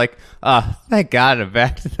tournament, it's like, thank God I'm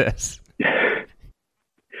back to this.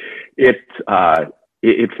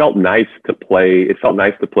 It felt nice to play. It felt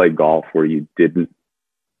nice to play golf where you could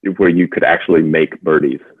actually make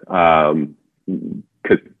birdies.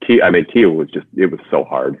 Because Kia was so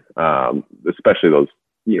hard. Especially those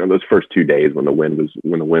first 2 days when the wind was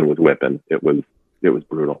whipping. It was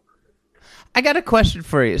brutal. I got a question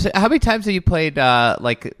for you. So how many times have you played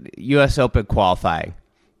like U.S. Open qualifying?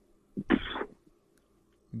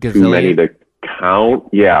 Gazillion? Too many to count.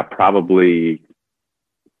 Yeah, probably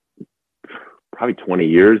 20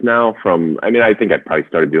 years now. I think I probably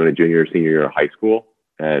started doing it junior or senior year of high school,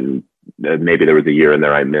 and maybe there was a year in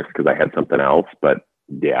there I missed because I had something else. But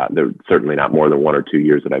yeah, there's certainly not more than 1 or 2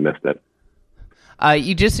 years that I missed it.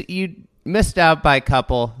 You missed out by a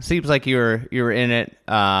couple. Seems like you were in it,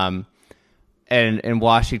 and in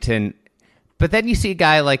Washington. But then you see a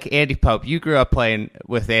guy like Andy Pope. You grew up playing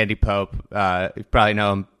with Andy Pope. You probably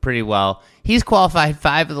know him pretty well. He's qualified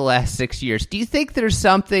 5 of the last 6 years. Do you think there's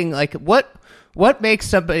something like what makes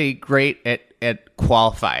somebody great at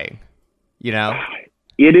qualifying?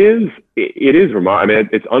 It is remarkable. I mean,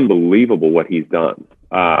 it's unbelievable what he's done.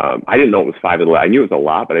 I didn't know it was 5 of the last. I knew it was a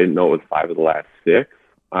lot, but I didn't know it was 5 of the last 6.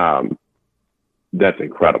 That's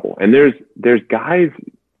incredible. And there's guys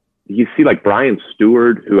you see like Brian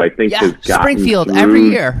Stewart, who I think has gotten Springfield through. Every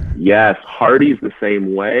year. Yes, Hardy's the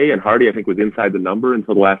same way, and Hardy I think was inside the number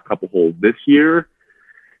until the last couple holes this year.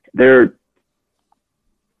 There's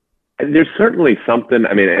certainly something.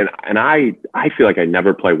 I mean, and I feel like I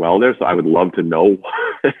never play well there, so I would love to know.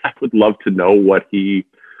 I would love to know what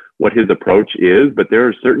his approach is. But there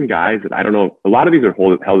are certain guys that I don't know. A lot of these are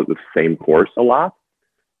held at the same course a lot.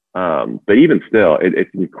 But even still,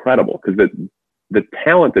 it's incredible because the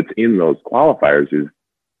talent that's in those qualifiers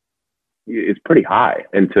is pretty high,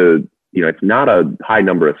 and it's not a high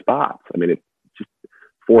number of spots. I mean, it's just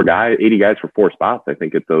 80 guys for 4 spots. I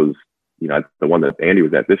think at those. It's the one that Andy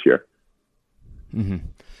was at this year. Mm-hmm.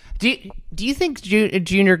 Do you think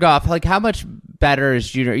junior golf, like how much better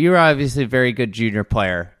is junior? You're obviously a very good junior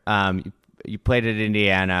player. You played at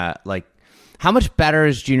Indiana. Like, how much better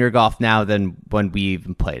is junior golf now than when we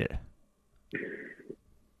even played it?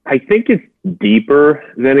 I think it's deeper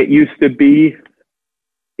than it used to be.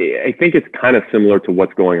 I think it's kind of similar to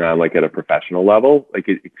what's going on like at a professional level. Like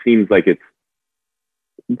it seems like it's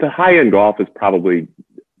the high end golf is probably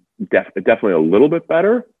definitely a little bit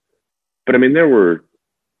better, but I mean there were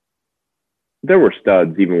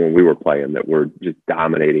studs even when we were playing that were just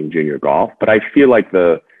dominating junior golf. But I feel like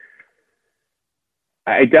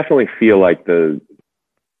I definitely feel like the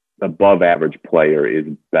above average player is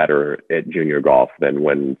better at junior golf than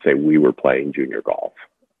when, say, we were playing junior golf.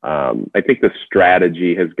 I think the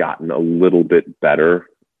strategy has gotten a little bit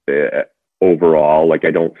better overall. Like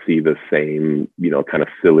I don't see the same, kind of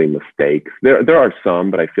silly mistakes. There are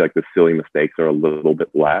some, but I feel like the silly mistakes are a little bit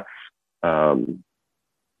less.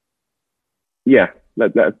 Yeah,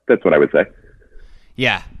 that's what I would say.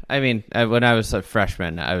 Yeah. I mean, when I was a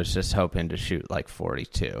freshman, I was just hoping to shoot like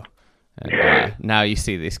 42. And now you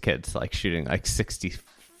see these kids like shooting like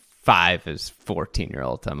 65 as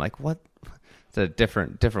 14-year-olds. I'm like, what? It's a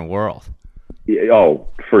different world. Oh,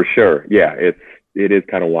 for sure. Yeah, it is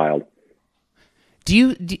kind of wild.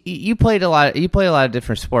 You played a lot? You play a lot of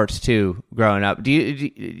different sports too, growing up. Are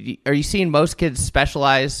you seeing most kids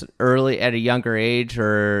specialize early at a younger age,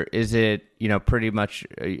 or is it pretty much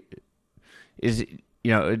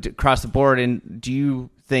across the board? And do you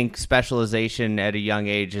think specialization at a young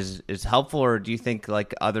age is helpful, or do you think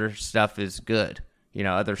like other stuff is good?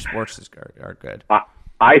 Other sports are good.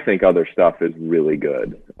 I think other stuff is really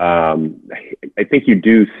good. I think you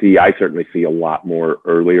do see. I certainly see a lot more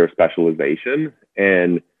earlier specialization,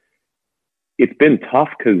 and it's been tough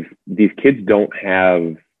because these kids don't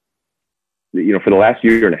have. For the last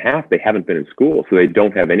year and a half, they haven't been in school, so they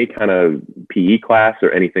don't have any kind of PE class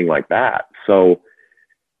or anything like that. So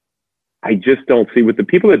I just don't see, with the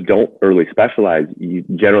people that don't early specialize, you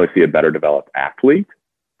generally see a better developed athlete.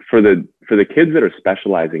 For the kids that are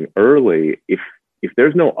specializing early, if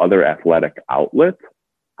there's no other athletic outlet,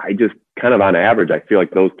 I just kind of on average, I feel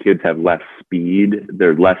like those kids have less speed,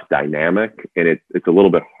 they're less dynamic, and it's a little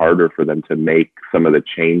bit harder for them to make some of the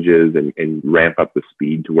changes and ramp up the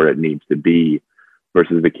speed to where it needs to be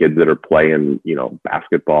versus the kids that are playing,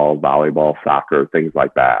 basketball, volleyball, soccer, things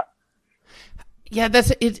like that. Yeah,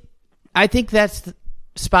 that's it. I think that's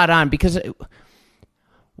spot on, because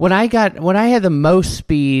when I had the most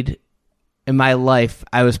speed in my life,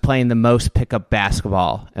 I was playing the most pickup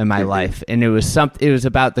basketball in my life, and it was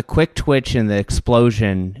about the quick twitch and the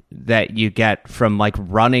explosion that you get from like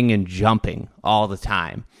running and jumping all the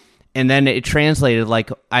time. And then it translated,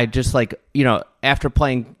 after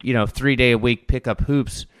playing 3-day a week pickup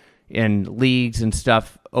hoops in leagues and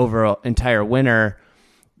stuff over an entire winter,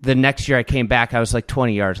 the next year I came back, I was like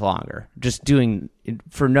 20 yards longer, just doing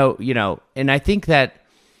for and I think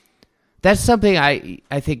that's something I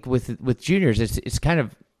think with juniors, it's kind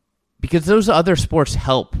of, because those other sports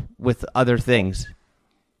help with other things.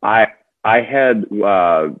 I had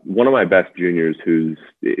one of my best juniors who's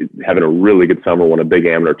having a really good summer, won a big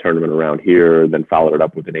amateur tournament around here, then followed it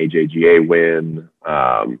up with an AJGA win,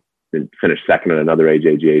 and finished second in another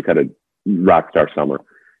AJGA. He's had a rock star summer.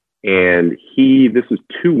 And this was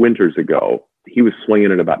 2 winters ago, he was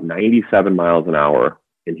swinging at about 97 miles an hour,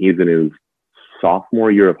 and he's in his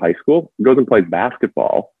sophomore year of high school. He goes and plays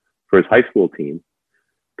basketball for his high school team,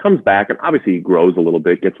 comes back, and obviously he grows a little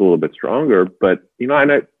bit, gets a little bit stronger, but,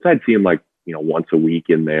 I'd see him once a week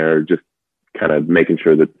in there, just kind of making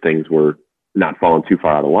sure that things were not falling too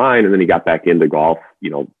far out of line. And then he got back into golf,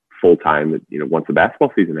 full time, once the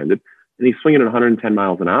basketball season ended, and he's swinging at 110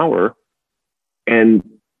 miles an hour. And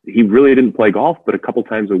he really didn't play golf but a couple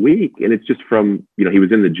times a week. And it's just from, he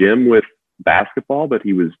was in the gym with basketball, but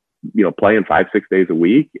he was, playing 5-6 days a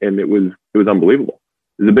week. And it was unbelievable.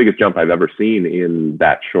 It was the biggest jump I've ever seen in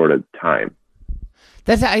that short a time.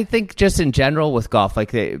 That's, I think, just in general with golf,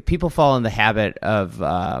 people fall in the habit of,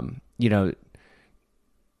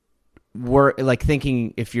 we're like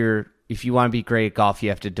thinking if you want to be great at golf, you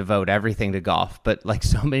have to devote everything to golf. But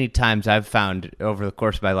so many times I've found over the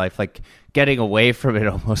course of my life, getting away from it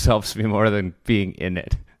almost helps me more than being in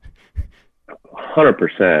it.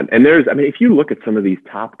 100%. And if you look at some of these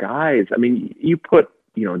top guys, you put,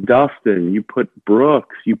 Dustin, you put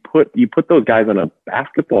Brooks, you put those guys on a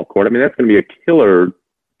basketball court. That's going to be a killer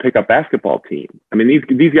pickup basketball team.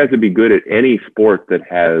 These guys would be good at any sport that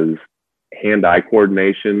has hand-eye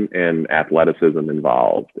coordination and athleticism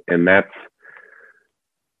involved. And I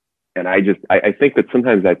think that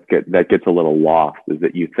sometimes that gets a little lost, is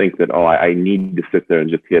that you think that, I need to sit there and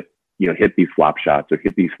just hit these flop shots or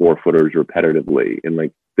hit these 4-footers repetitively.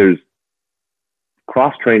 And there's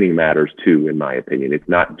cross-training matters too, in my opinion. It's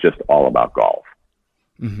not just all about golf.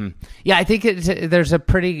 Mm-hmm. Yeah, I think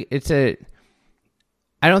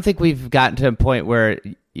I don't think we've gotten to a point where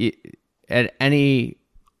at any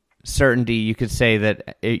certainty you could say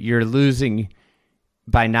that you're losing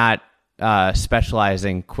by not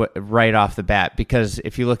specializing right off the bat, because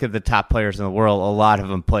if you look at the top players in the world, a lot of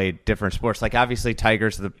them play different sports. Obviously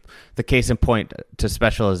Tiger's the case in point to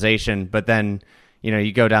specialization, but then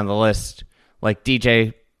you go down the list,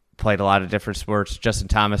 DJ played a lot of different sports. Justin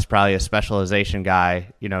Thomas, probably a specialization guy.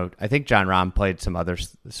 I think John Rahm played some other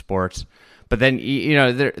sports, but then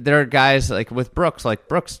there are guys with Brooks.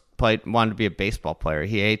 Brooks wanted to be a baseball player.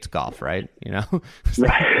 He hates golf, right?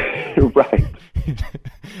 Right.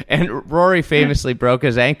 And Rory famously broke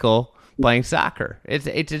his ankle playing soccer.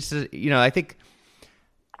 It's just, I think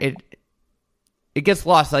it gets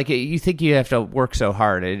lost. You think you have to work so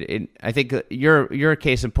hard. I think you're a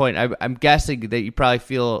case in point. I'm guessing that you probably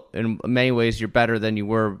feel in many ways you're better than you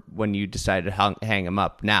were when you decided to hang him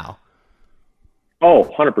up now. Oh,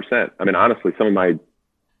 100%. Honestly,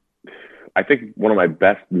 I think one of my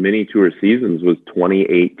best mini tour seasons was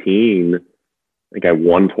 2018. I think I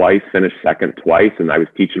won twice, finished second twice, and I was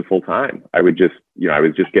teaching full time. I would just, I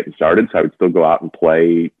was just getting started, so I would still go out and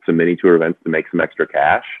play some mini tour events to make some extra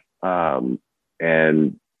cash.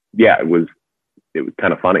 And yeah, it was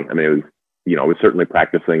kind of funny. I was certainly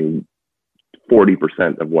practicing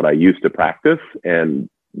 40% of what I used to practice, and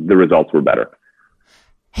the results were better.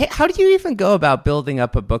 Hey, how do you even go about building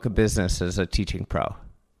up a book of business as a teaching pro?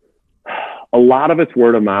 A lot of it's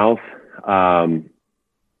word of mouth.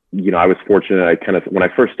 I was fortunate. When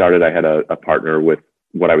I first started, I had a partner with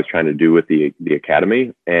what I was trying to do with the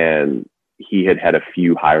academy, and he had a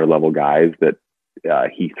few higher level guys that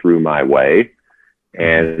he threw my way.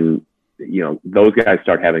 And those guys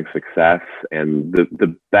start having success, and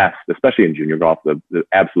the best, especially in junior golf, the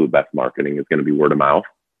absolute best marketing is going to be word of mouth.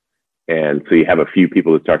 And so you have a few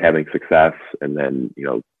people that start having success, and then,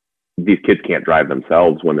 these kids can't drive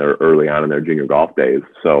themselves when they're early on in their junior golf days.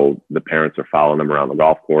 So the parents are following them around the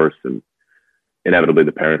golf course, and inevitably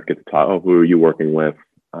the parents get to talk, oh, who are you working with?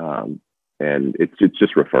 And it's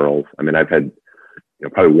just referrals. I mean, I've had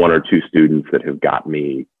probably one or two students that have got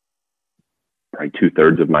me probably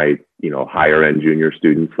 2/3 of my, higher end junior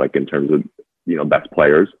students, like in terms of, best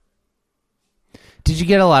players. Did you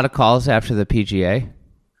get a lot of calls after the PGA?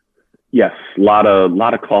 Yes, a lot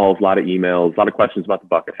of calls, a lot of emails, a lot of questions about the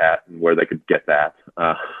bucket hat and where they could get that.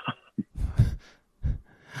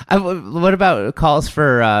 What about calls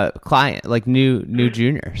for client, like new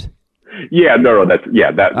juniors? Yeah, no, that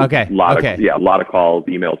okay. A lot of calls,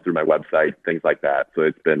 emails through my website, things like that. So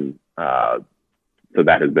it's been so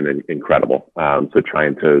that has been incredible. So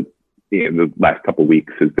trying to the last couple of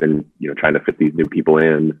weeks has been trying to fit these new people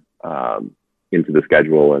in into the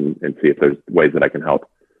schedule and see if there's ways that I can help.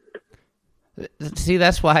 See,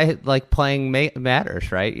 that's why playing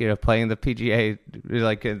matters, right? Playing the PGA,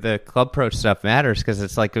 the club pro stuff matters, because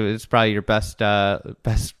it's probably your best. Make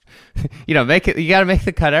it. You got to make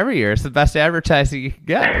the cut every year. It's the best advertising you can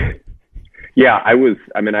get. Yeah, I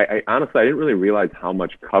honestly, I didn't really realize how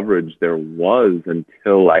much coverage there was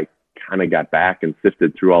until I kind of got back and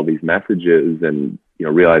sifted through all these messages and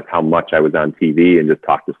realized how much I was on TV, and just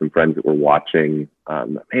talked to some friends that were watching.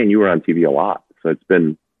 Man, you were on TV a lot, so it's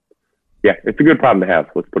been. Yeah, it's a good problem to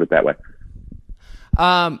have. Let's put it that way.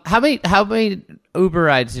 How many Uber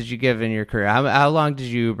rides did you give in your career? How long did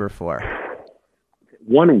you Uber for?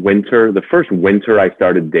 One winter, the first winter I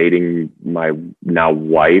started dating my now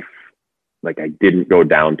wife, I didn't go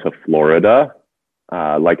down to Florida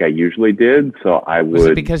like I usually did. So I would. Was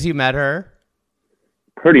it because you met her?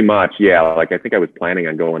 Pretty much, yeah. I think I was planning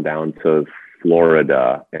on going down to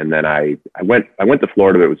Florida, and then I went to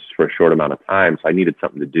Florida, but it was for a short amount of time, so I needed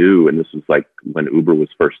something to do, and this was when Uber was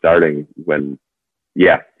first starting. So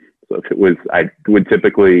if it was, I would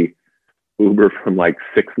typically Uber from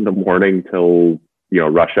 6 a.m. till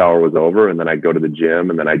rush hour was over, and then I'd go to the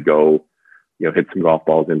gym, and then I'd go hit some golf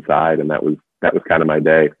balls inside, and that was kind of my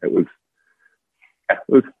day. It was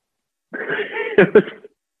it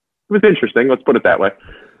was interesting, let's put it that way.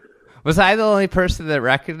 Was I the only person that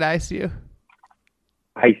recognized you?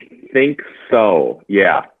 I think so.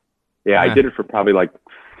 Yeah. I did it for probably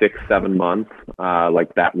 6-7 months,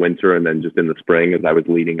 that winter, and then just in the spring as I was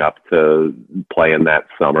leading up to playing that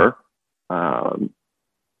summer.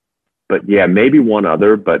 But yeah, maybe one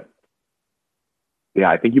other, but yeah,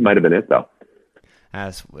 I think you might have been it though.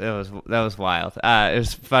 That was wild. It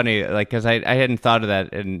was funny, because I hadn't thought of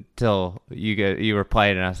that until you were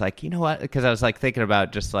playing, and I was like, you know what? Because I was thinking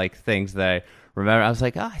about just things that I remember. I was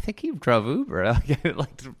like, oh, I think you drove Uber,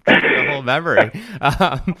 the whole memory.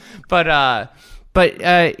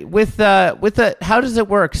 With the how does it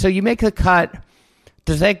work? So you make the cut.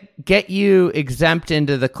 Does that get you exempt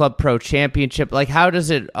into the Club Pro Championship? How does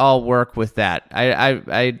it all work with that?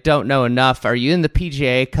 I don't know enough. Are you in the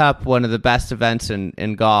PGA Cup, one of the best events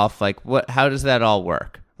in golf? How does that all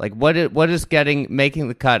work? What is making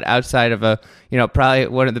the cut outside of probably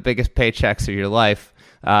one of the biggest paychecks of your life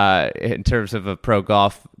in terms of a pro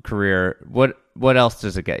golf career? What else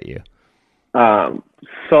does it get you?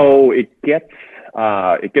 So it gets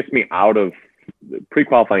me out of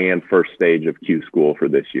pre-qualifying and first stage of Q school for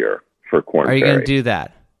this year for Korn Ferry. Are you going to do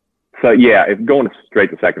that? So yeah, if going straight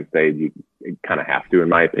to second stage, you kind of have to, in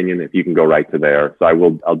my opinion, if you can go right to there. So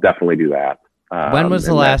I'll definitely do that. When was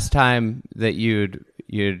the last time that you'd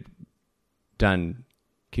done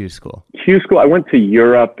Q school? Q school, I went to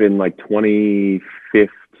Europe in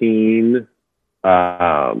 2015.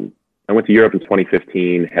 I went to Europe in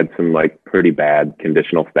 2015, had some pretty bad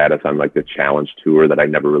conditional status on the challenge tour that I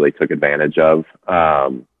never really took advantage of.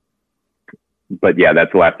 But yeah,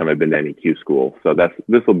 that's the last time I've been to any Q school. So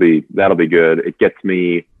that'll be good. It gets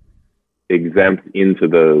me exempt into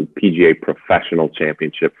the PGA Professional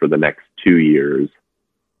Championship for the next 2 years.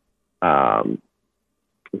 So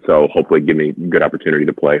hopefully give me a good opportunity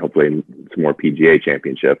to play, hopefully in some more PGA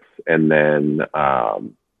championships. And then,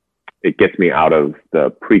 it gets me out of the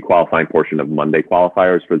pre-qualifying portion of Monday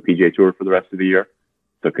qualifiers for the PGA Tour for the rest of the year.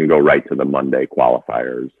 So it can go right to the Monday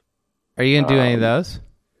qualifiers. Are you going to do any of those?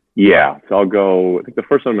 Yeah. So I'll go, I think the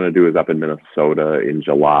first one I'm going to do is up in Minnesota in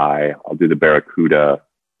July. I'll do the Barracuda,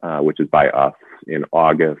 which is by us, in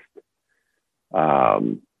August.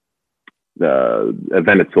 The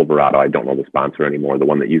event at Silverado, I don't know the sponsor anymore, the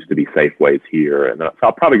one that used to be Safeway's here. And so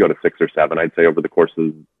I'll probably go to 6 or 7, I'd say, over the course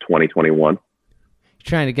of 2021.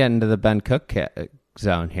 trying to get into the Ben Cook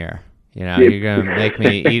zone here. You're going to make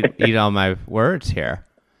me eat all my words here.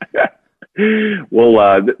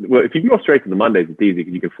 Well, if you can go straight to the Mondays, it's easy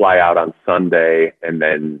because you can fly out on Sunday and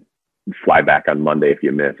then fly back on Monday if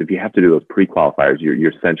you miss. If you have to do those pre-qualifiers,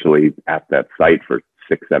 you're essentially at that site for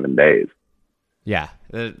 6-7 days. Yeah,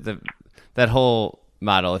 that whole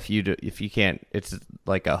model. If you can't, it's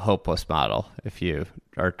like a hopeless model. If you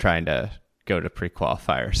are trying to go to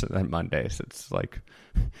pre-qualifiers and then Mondays, it's like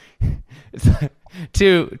it's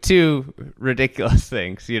two ridiculous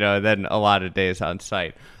things, then a lot of days on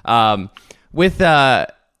site. With the,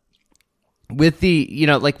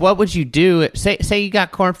 like, what would you do? Say you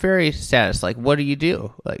got Corn Ferry status. Like, what do you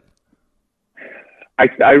do? Like,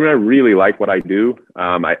 I really like what I do.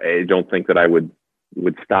 I don't think that I would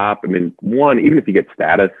stop. I mean, even if you get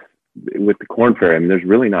status with the Corn Ferry, I mean, there's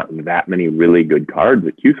really not that many really good cards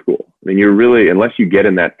at Q School. I mean, unless you get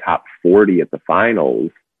in that top 40 at the finals,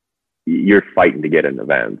 you're fighting to get in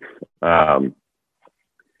events.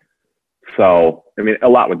 So, I mean, a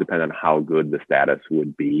lot would depend on how good the status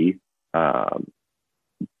would be.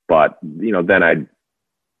 But, then I'd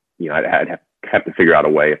have to figure out a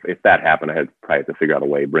way. If that happened, I'd probably have to figure out a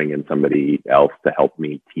way, bring in somebody else to help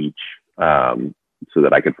me teach, so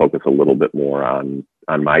that I could focus a little bit more on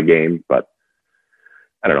my game. But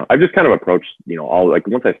I don't know. I've just kind of approached,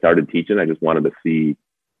 once I started teaching, I just wanted to see,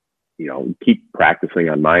 keep practicing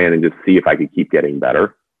on my end and just see if I could keep getting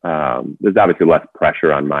better. There's obviously less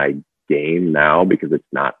pressure on my game now because it's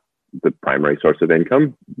not the primary source of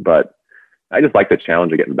income, but I just like the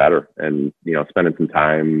challenge of getting better and, spending some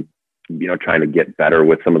time, trying to get better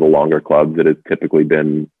with some of the longer clubs that has typically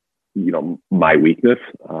been, my weakness,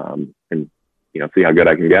 and, see how good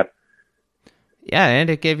I can get. Yeah, and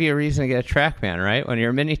it gave you a reason to get a TrackMan, right? When you're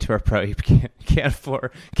a mini tour pro, you can't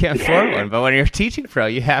afford one, but when you're a teaching pro,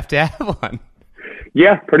 you have to have one.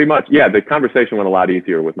 Yeah, pretty much. Yeah, the conversation went a lot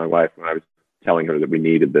easier with my wife when I was telling her that we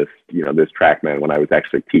needed this, this TrackMan when I was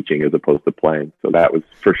actually teaching as opposed to playing. So that was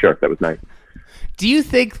for sure. That was nice. Do you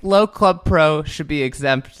think low club pro should be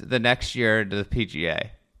exempt the next year to the PGA?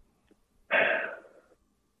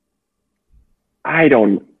 I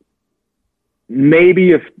don't.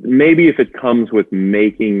 Maybe if it comes with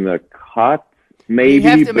making the cut, maybe you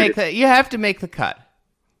have to make the cut.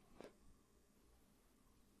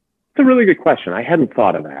 It's a really good question. I hadn't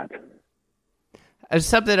thought of that. It's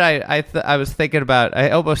something I was thinking about.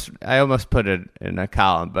 I almost put it in a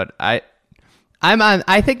column, but I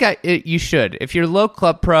think you should. If you're low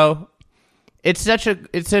club pro, it's such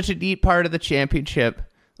a neat part of the championship.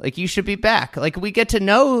 Like, you should be back. Like, we get to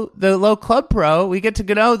know the low club pro. We get to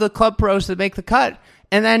know the club pros that make the cut.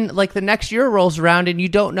 And then, like, the next year rolls around and you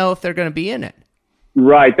don't know if they're going to be in it.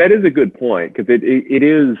 Right. That is a good point. Because it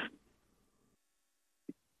is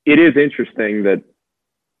interesting that,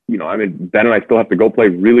 I mean, Ben and I still have to go play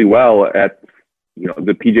really well at,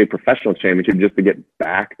 the PGA Professional Championship just to get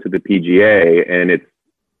back to the PGA. And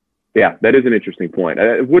that is an interesting point.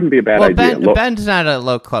 It wouldn't be a bad idea. Ben's not a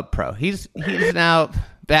low club pro. He's now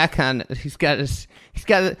back on. He's got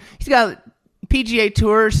PGA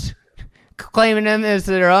tours claiming him as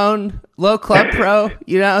their own low club pro.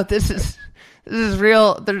 This is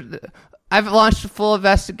real. I've launched a full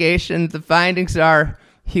investigation. The findings are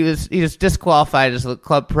he was disqualified as a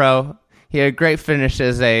club pro. He had a great finish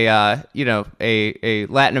as a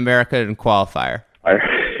Latin American qualifier.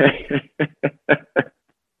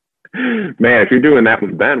 Man, if you're doing that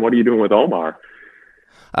with Ben, what are you doing with Omar?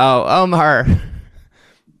 Oh, Omar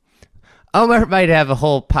might have a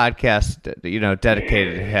whole podcast,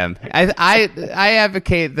 dedicated to him. I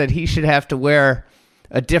advocate that he should have to wear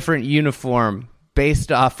a different uniform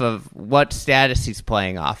based off of what status he's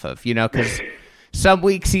playing off of, because some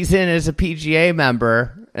weeks he's in as a PGA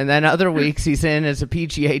member, and then other weeks he's in as a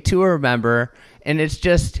PGA Tour member, and it's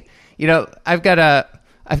just, I've got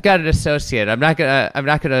an associate. I'm not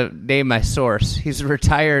gonna name my source. He's a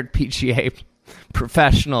retired PGA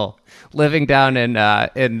professional living down in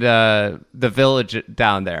the village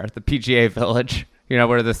down there, the PGA Village.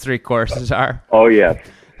 Where the 3 courses are. Oh yeah.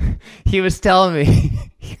 He was telling me.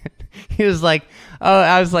 He was like, "Oh,"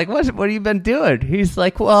 I was like, "What have you been doing?" He's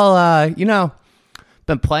like, "Well,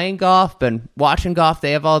 been playing golf, been watching golf.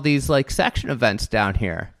 They have all these like section events down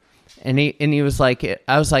here." And he was like,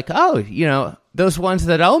 I was like, "Oh, those ones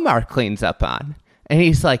that Omar cleans up on." And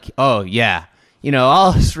he's like, "Oh yeah,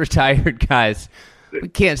 all us retired guys, we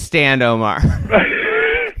can't stand Omar."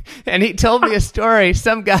 And he told me a story.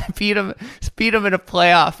 Some guy beat him in a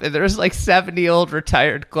playoff, and there was like 70 old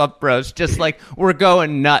retired club pros just like were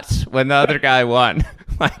going nuts when the other guy won.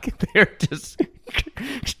 Like they're just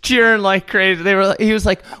cheering like crazy. He was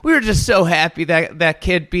like, we were just so happy that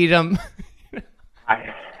kid beat him.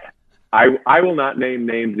 I will not name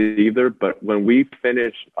names either, but when we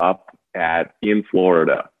finished up in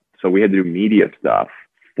Florida, so we had to do media stuff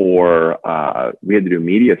for the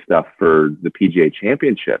PGA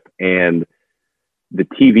Championship, and the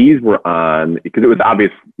TVs were on because it was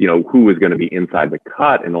obvious, who was going to be inside the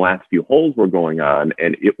cut, and the last few holes were going on,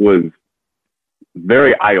 and it was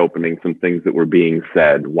very eye-opening, some things that were being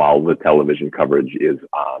said while the television coverage is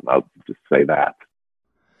on. I'll just say that.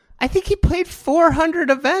 I think he played 400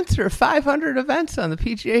 events or 500 events on the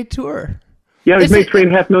PGA Tour. Yeah, he's made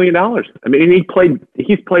 $3.5 million. I mean, he's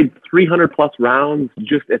played 300 plus rounds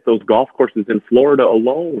just at those golf courses in Florida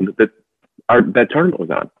alone that tournament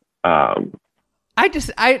was on.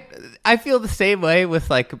 I feel the same way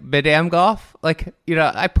with like mid-am golf. Like,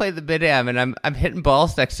 I play the mid-am and I'm hitting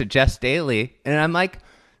balls next to Jess Daly, and I'm like,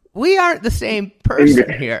 we aren't the same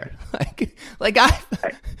person here. Like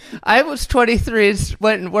I was 23 and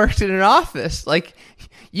went and worked in an office. Like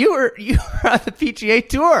you were on the PGA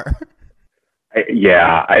Tour.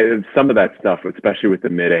 Some of that stuff, especially with the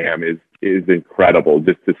mid-am, is incredible.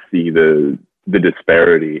 Just to see the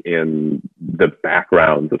disparity in the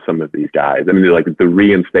backgrounds of some of these guys. I mean, they're like the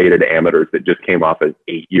reinstated amateurs that just came off an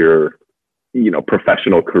 8-year,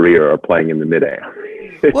 professional career are playing in the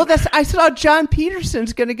mid-am. Well, I saw John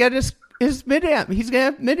Peterson's going to get his mid-am. He's going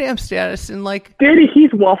to have mid-am status in like.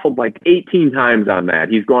 He's waffled like 18 times on that.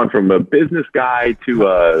 He's gone from a business guy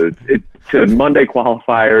to Monday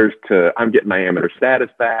qualifiers to I'm getting my amateur status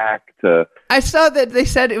back to. I saw that they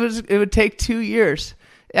said it would take 2 years.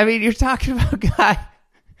 I mean, you're talking about a guy.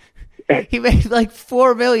 He made like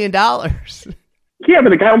 $4 million. Yeah, but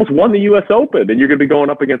the guy almost won the U.S. Open, and you're going to be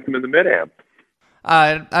going up against him in the mid-am.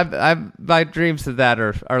 My dreams of that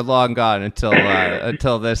are long gone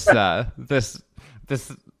until this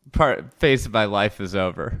phase of my life is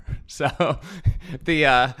over. So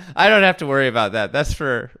I don't have to worry about that. That's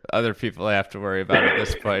for other people I have to worry about at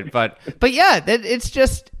this point. But yeah,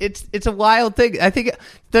 it's a wild thing. I think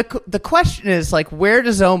the question is like, where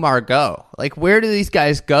does Omar go? Like, where do these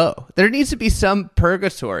guys go? There needs to be some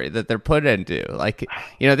purgatory that they're put into. Like,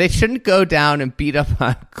 they shouldn't go down and beat up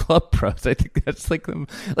on club pros. I think that's like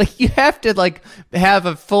you have to like have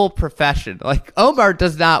a full profession. Like Omar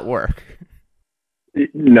does not work.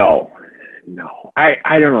 No.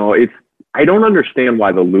 I don't know. I don't understand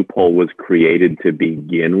why the loophole was created to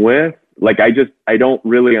begin with. Like, I don't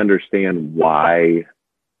really understand why.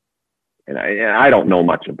 And I don't know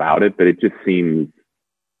much about it, but it just seems,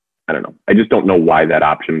 I don't know. I just don't know why that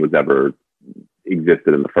option was ever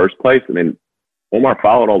existed in the first place. I mean, Omar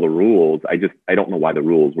followed all the rules. I don't know why the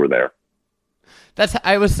rules were there.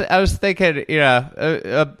 I was thinking,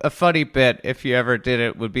 a funny bit, if you ever did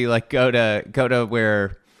it, would be like go to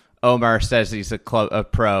where Omar says he's a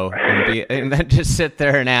pro, and then just sit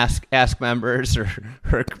there and ask members or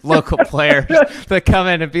local players that come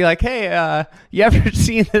in and be like, hey, you ever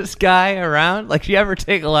seen this guy around? Like, you ever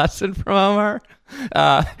take a lesson from Omar?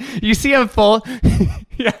 You see him fold?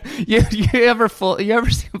 Yeah, you ever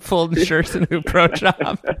see him folding shirts in a pro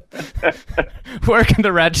shop, working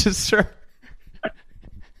the register?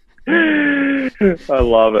 I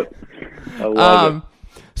love it.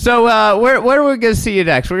 So where are we going to see you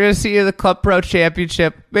next? We're going to see you at the Club Pro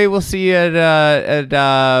Championship. Maybe we'll see you at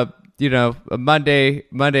a Monday.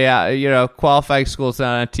 Qualifying school's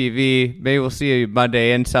not on TV. Maybe we'll see you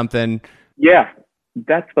Monday in something. Yeah,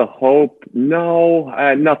 that's the hope. No,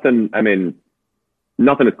 nothing. I mean,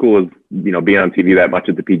 nothing as cool as being on TV that much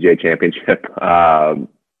at the PGA Championship.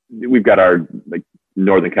 We've got our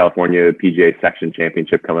Northern California PGA Section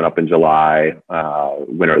Championship coming up in July.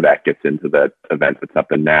 Winner of that gets into that event that's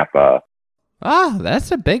up in Napa. Oh, that's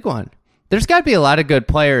a big one. There's got to be a lot of good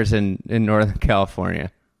players in Northern California.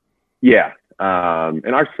 Yeah. And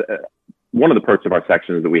one of the perks of our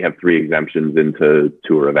section is that we have 3 exemptions into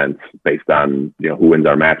tour events based on, who wins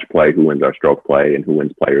our match play, who wins our stroke play, and who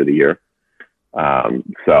wins player of the year.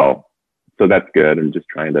 So that's good. And just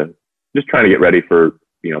trying to get ready for,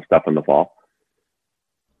 stuff in the fall.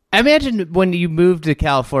 I imagine when you moved to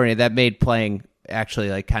California, that made playing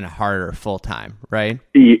actually kind of harder full time, right?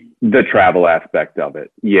 The travel aspect of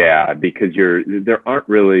it. Yeah, because there aren't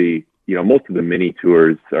really, most of the mini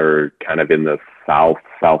tours are kind of in the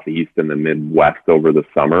southeast, and the Midwest over the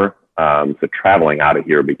summer. So traveling out of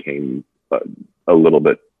here became a little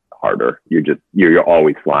bit harder. You're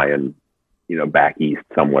always flying, back east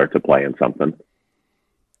somewhere to play in something.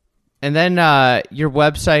 And then your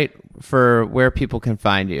website for where people can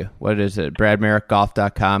find you. What is it?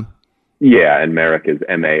 BradMerrickGolf.com? Yeah, and Marek is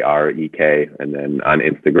Marek, and then on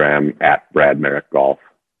Instagram at Brad Marek Golf.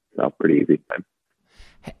 So pretty easy.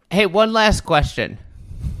 Hey, one last question.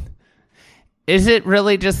 Is it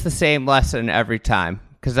really just the same lesson every time?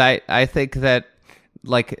 Because I think that,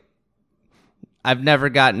 like, I've never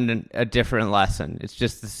gotten a different lesson. It's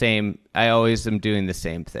just the same. I always am doing the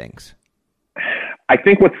same things. I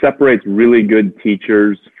think what separates really good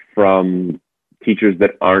teachers from teachers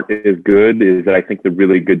that aren't as good is that I think the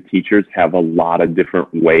really good teachers have a lot of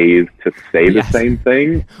different ways to say the same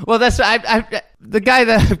thing. Well, that's the guy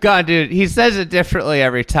that I've gone to. He says it differently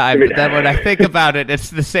every time, but then when I think about it, it's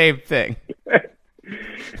the same thing.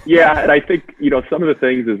 Yeah, and I think, some of the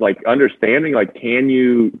things is like understanding, like, can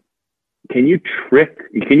you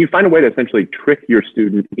find a way to essentially trick your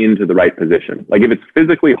student into the right position? Like, if it's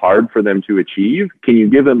physically hard for them to achieve, can you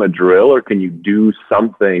give them a drill, or can you do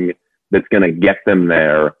something that's going to get them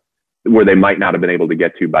there where they might not have been able to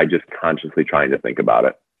get to by just consciously trying to think about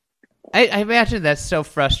it? I imagine that's so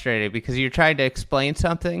frustrating because you're trying to explain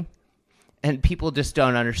something and people just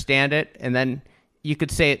don't understand it. And then you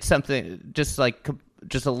could say it's something just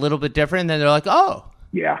a little bit different. And then they're like, oh.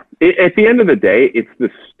 Yeah. At the end of the day, it's the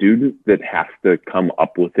student that has to come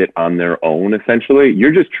up with it on their own, essentially.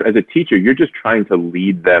 You're just, as a teacher, you're just trying to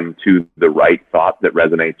lead them to the right thought that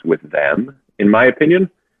resonates with them, in my opinion.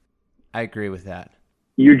 I agree with that.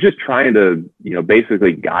 You're just trying to,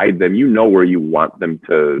 basically guide them. You know where you want them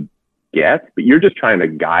to get, but you're just trying to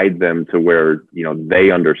guide them to where,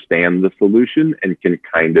 they understand the solution and can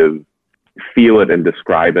kind of feel it and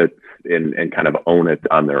describe it and kind of own it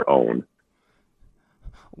on their own.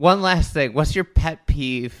 One last thing. What's your pet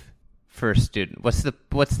peeve for a student? What's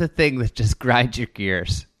the thing that just grinds your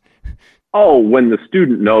gears? Oh, when the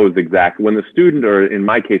student knows exactly, when the student, or in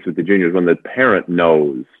my case with the juniors, when the parent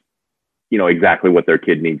knows, exactly what their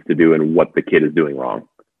kid needs to do and what the kid is doing wrong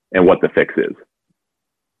and what the fix is.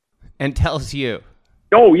 And tells you.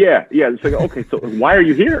 Oh, yeah. Yeah. It's like, okay, so why are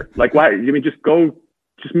you here? Like, why?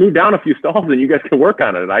 Just move down a few stalls and you guys can work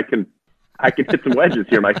on it. And I can hit some wedges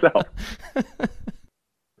here myself.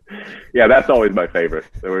 Yeah, that's always my favorite.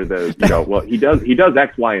 Or well, he does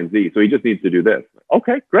X, Y, and Z, so he just needs to do this.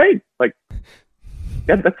 Okay, great. Like,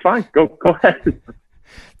 yeah, that's fine. Go ahead.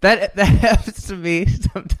 That happens to me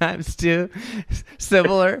sometimes too.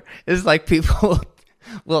 Similar is like people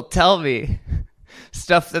will tell me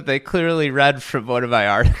stuff that they clearly read from one of my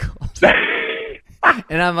articles,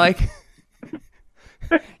 and I'm like,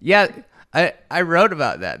 yeah, I wrote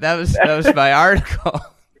about that. That was my article.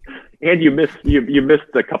 And you missed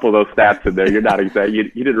a couple of those stats in there. You're not exactly,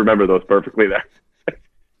 you didn't remember those perfectly there.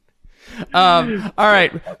 All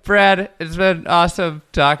right, Brad, it's been awesome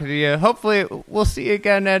talking to you. Hopefully we'll see you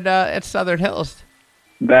again at Southern Hills.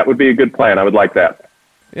 That would be a good plan. I would like that.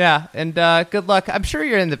 Yeah, and good luck. I'm sure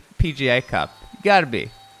you're in the PGA Cup. You got to be.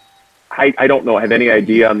 I don't know. I have any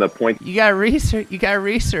idea on the point. You got to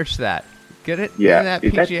research that. Get it in that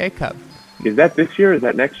PGA Cup. Is that this year? Is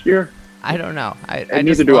that next year? I don't know. I neither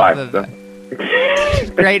just do I. So.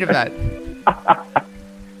 Great event.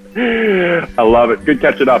 I love it. Good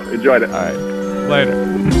catching up. Enjoyed it. All right. Later.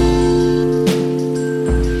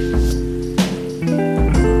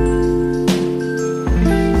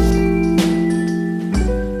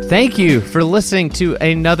 Thank you for listening to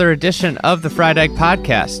another edition of the Fried Egg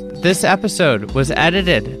Podcast. This episode was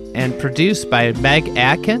edited and produced by Meg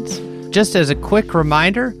Atkins. Just as a quick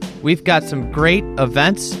reminder, we've got some great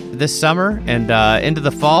events this summer and into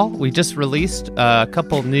the fall. We just released a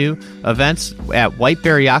couple new events at White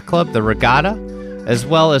Bear Yacht Club, the Regatta, as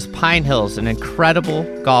well as Pine Hills, an incredible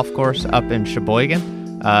golf course up in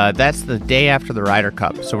Sheboygan. That's the day after the Ryder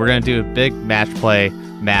Cup. So we're going to do a big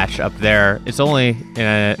match up there. It's only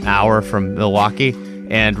an hour from Milwaukee,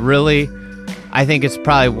 and really, I think it's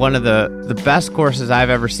probably one of the best courses I've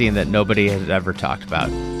ever seen that nobody has ever talked about.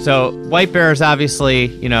 So White Bear is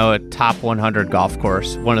obviously, a top 100 golf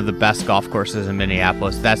course, one of the best golf courses in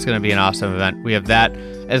Minneapolis. That's going to be an awesome event. We have that,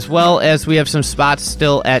 as well as we have some spots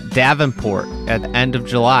still at Davenport at the end of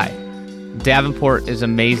July. Davenport is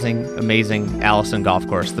amazing Allison golf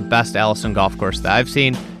course, the best Allison golf course that I've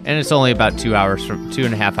seen, and it's only about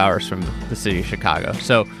 2.5 hours from the city of Chicago.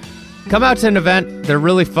 So come out to an event. They're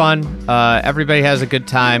really fun. Everybody has a good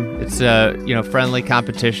time. It's a friendly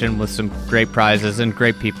competition with some great prizes and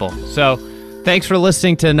great people. So thanks for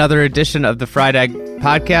listening to another edition of the Fried Egg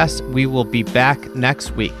Podcast. We will be back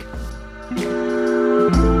next week.